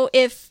don't know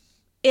if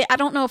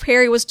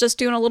Harry was just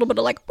doing a little bit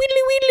of like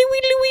wheedly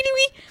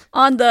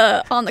on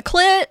the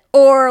clit,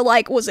 or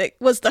like was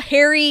the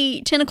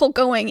hairy tentacle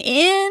going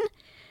in?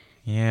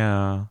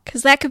 Yeah.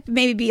 Because that could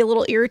maybe be a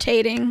little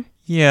irritating.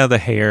 Yeah, the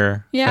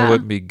hair. Yeah. That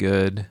wouldn't be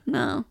good.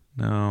 No.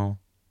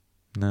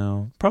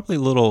 Probably a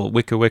little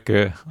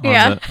wicka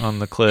on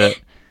the clit.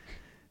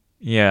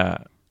 Yeah.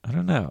 I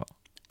don't know.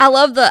 I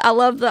love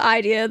the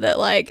idea that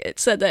like it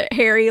said that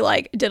Harry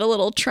like did a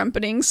little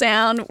trumpeting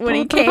sound when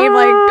he came,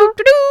 like doo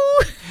doo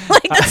doo.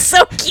 Like, that's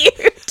so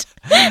cute.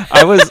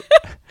 I was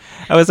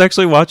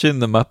actually watching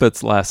the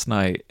Muppets last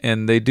night,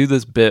 and they do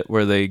this bit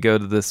where they go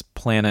to this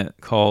planet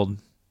called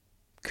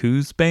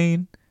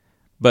Coosbane,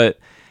 but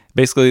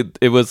basically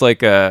it was like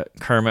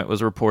Kermit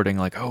was reporting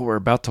like, oh, we're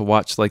about to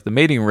watch like the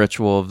mating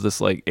ritual of this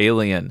like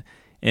alien,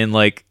 and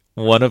like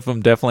one of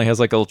them definitely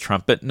has like a little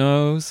trumpet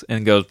nose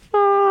and goes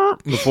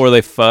before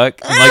they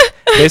fuck, and like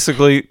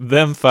basically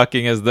them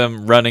fucking is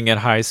them running at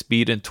high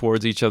speed and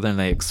towards each other, and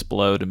they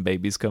explode and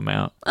babies come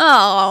out.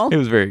 Oh, it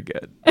was very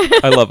good.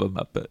 I love a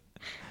Muppet.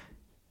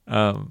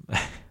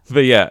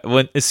 But yeah,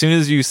 as soon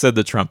as you said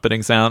the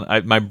trumpeting sound,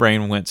 my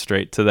brain went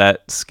straight to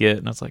that skit,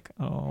 and I was like,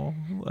 oh,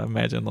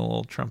 imagine the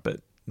little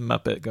trumpet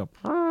Muppet go.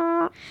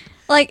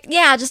 Like,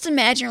 yeah, just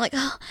imagine you're like,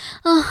 oh,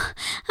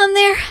 I'm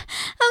there, I'm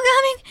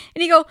coming,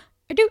 and you go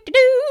a doop doo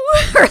doo,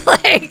 or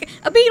like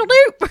a beetle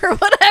doop, or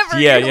whatever.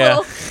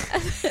 Yeah.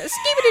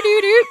 Skibidi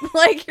doo doo,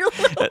 like your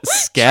little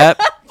scat,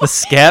 the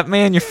scat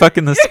man. You're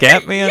fucking the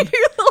scat man.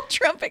 Your little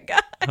trumpet guy.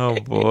 Oh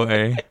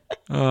boy.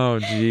 Oh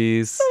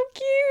jeez. So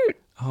cute.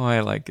 Oh, I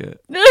like it.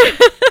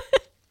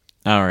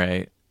 All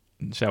right.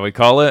 Shall we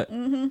call it?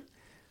 Mm-hmm.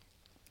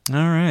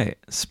 All right.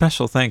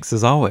 Special thanks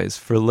as always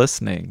for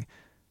listening.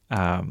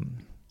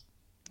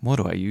 What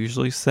do I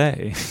usually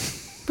say?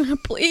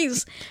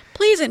 Please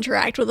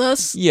interact with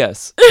us.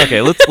 Yes.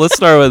 Okay, let's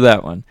start with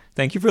that one.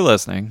 Thank you for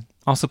listening.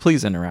 Also,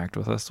 please interact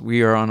with us.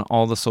 We are on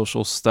all the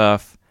social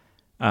stuff.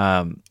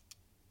 At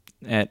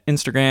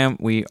Instagram,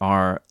 we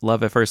are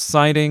Love at First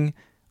Sighting.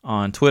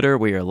 On Twitter,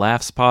 we are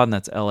LaughsPod, and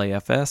that's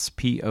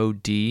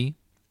LAFSPOD.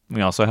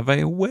 We also have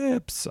a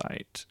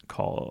website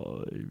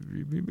called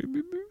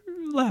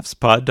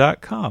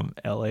laughspod.com,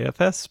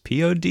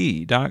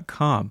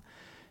 LAFSPOD.com.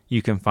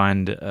 You can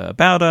find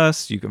about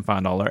us. You can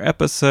find all our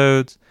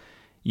episodes.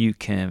 You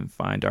can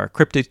find our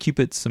Cryptid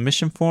Cupid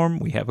submission form.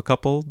 We have a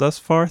couple thus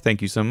far.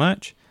 Thank you so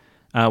much.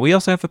 We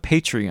also have a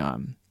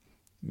Patreon.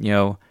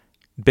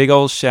 Big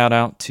old shout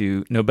out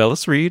to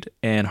Nobellis Reed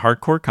and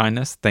Hardcore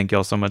Kindness. Thank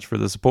y'all so much for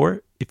the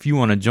support. If you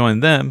want to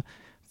join them,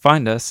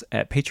 find us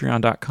at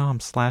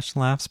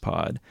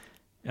patreon.com/laughspod.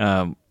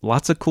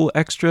 Lots of cool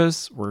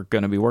extras. We're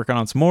going to be working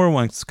on some more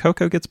once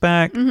Coco gets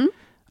back.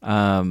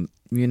 Mm-hmm.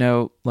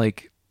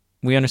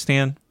 We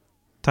understand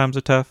times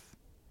are tough.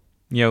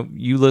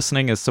 You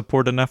listening is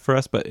support enough for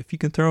us, but if you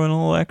can throw in a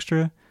little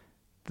extra,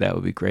 that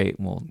would be great.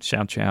 We'll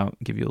shout you out,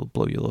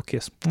 blow you a little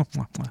kiss.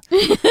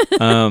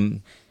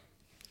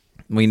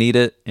 We need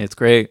it. It's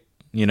great.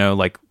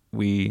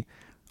 We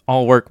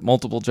all work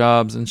multiple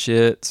jobs and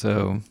shit,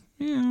 so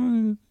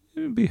it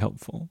would be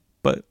helpful.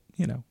 But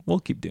we'll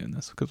keep doing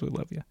this because we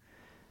love you.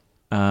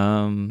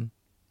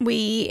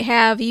 We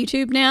have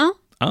YouTube now.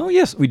 Oh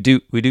yes, we do.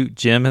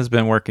 Jim has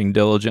been working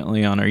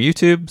diligently on our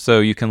YouTube,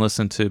 so you can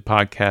listen to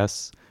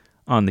podcasts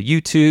on the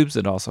YouTubes.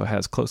 It also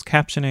has closed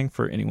captioning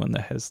for anyone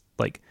that has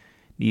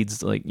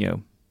needs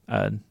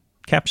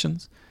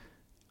captions.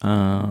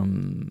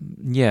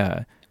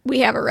 Yeah.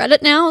 We have a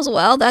Reddit now as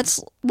well. That's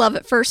Love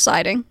at First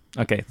Sighting.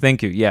 Okay,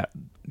 thank you. Yeah,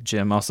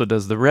 Jim also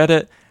does the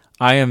Reddit.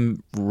 I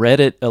am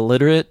Reddit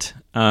illiterate.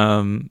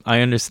 I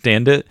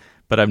understand it,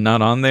 but I'm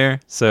not on there.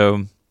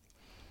 So,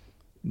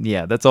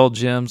 yeah, that's all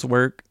Jim's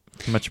work.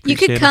 Much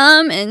appreciated. You could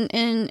come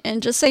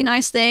and just say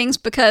nice things,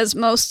 because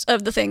most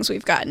of the things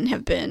we've gotten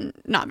have been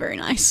not very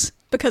nice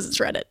because it's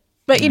Reddit.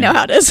 But you know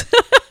how it is.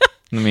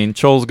 I mean,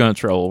 troll's gonna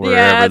troll wherever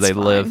Yeah, it's they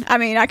fine. live. I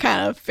mean, I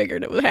kind of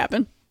figured it would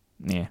happen.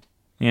 Yeah.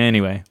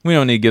 Anyway, we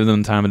don't need to give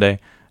them time of day.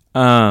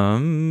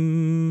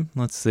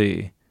 Let's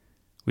see.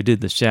 We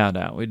did the shout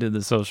out. We did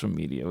the social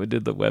media. We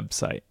did the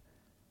website.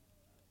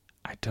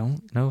 I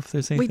don't know if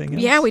there's anything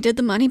else. Yeah, we did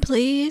the money,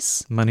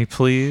 please. Money,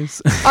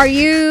 please.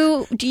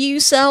 Do you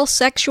sell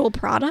sexual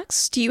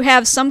products? Do you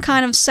have some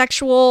kind of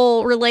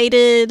sexual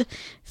related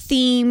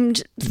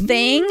themed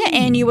thing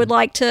and you would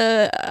like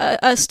to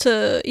us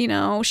to,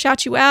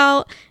 shout you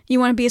out? You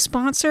want to be a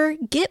sponsor?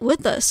 Get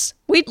with us.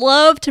 We'd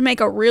love to make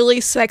a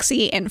really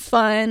sexy and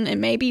fun and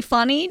maybe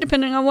funny,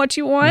 depending on what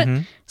you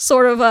want,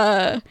 sort of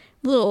a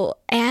little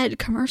ad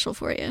commercial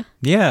for you.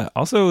 Yeah.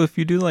 Also, if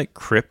you do like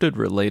cryptid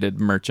related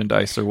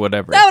merchandise or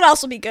whatever. That would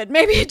also be good.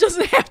 Maybe it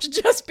doesn't have to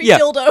just be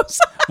dildos.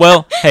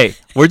 Well, hey,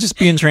 we're just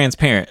being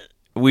transparent.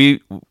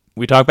 We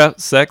talk about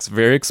sex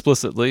very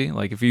explicitly.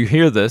 Like if you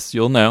hear this,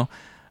 you'll know.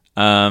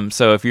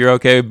 So if you're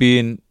okay with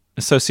being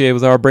associated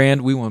with our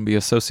brand, we want to be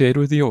associated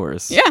with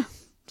yours. Yeah.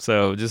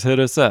 So just hit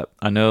us up.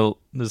 I know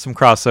there's some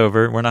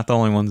crossover. We're not the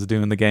only ones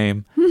doing the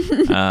game.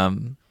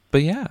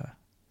 But yeah,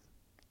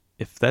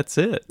 if that's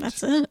it.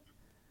 That's it.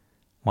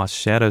 Watch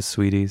Shadows,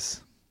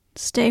 sweeties.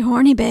 Stay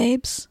horny,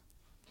 babes.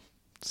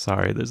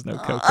 Sorry, there's no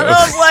Coco. I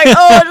was like,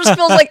 it just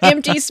feels like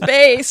empty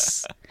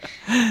space.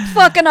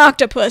 Fucking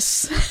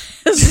octopus.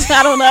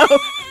 I don't know.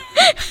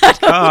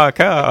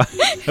 Caw.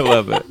 I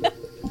love it.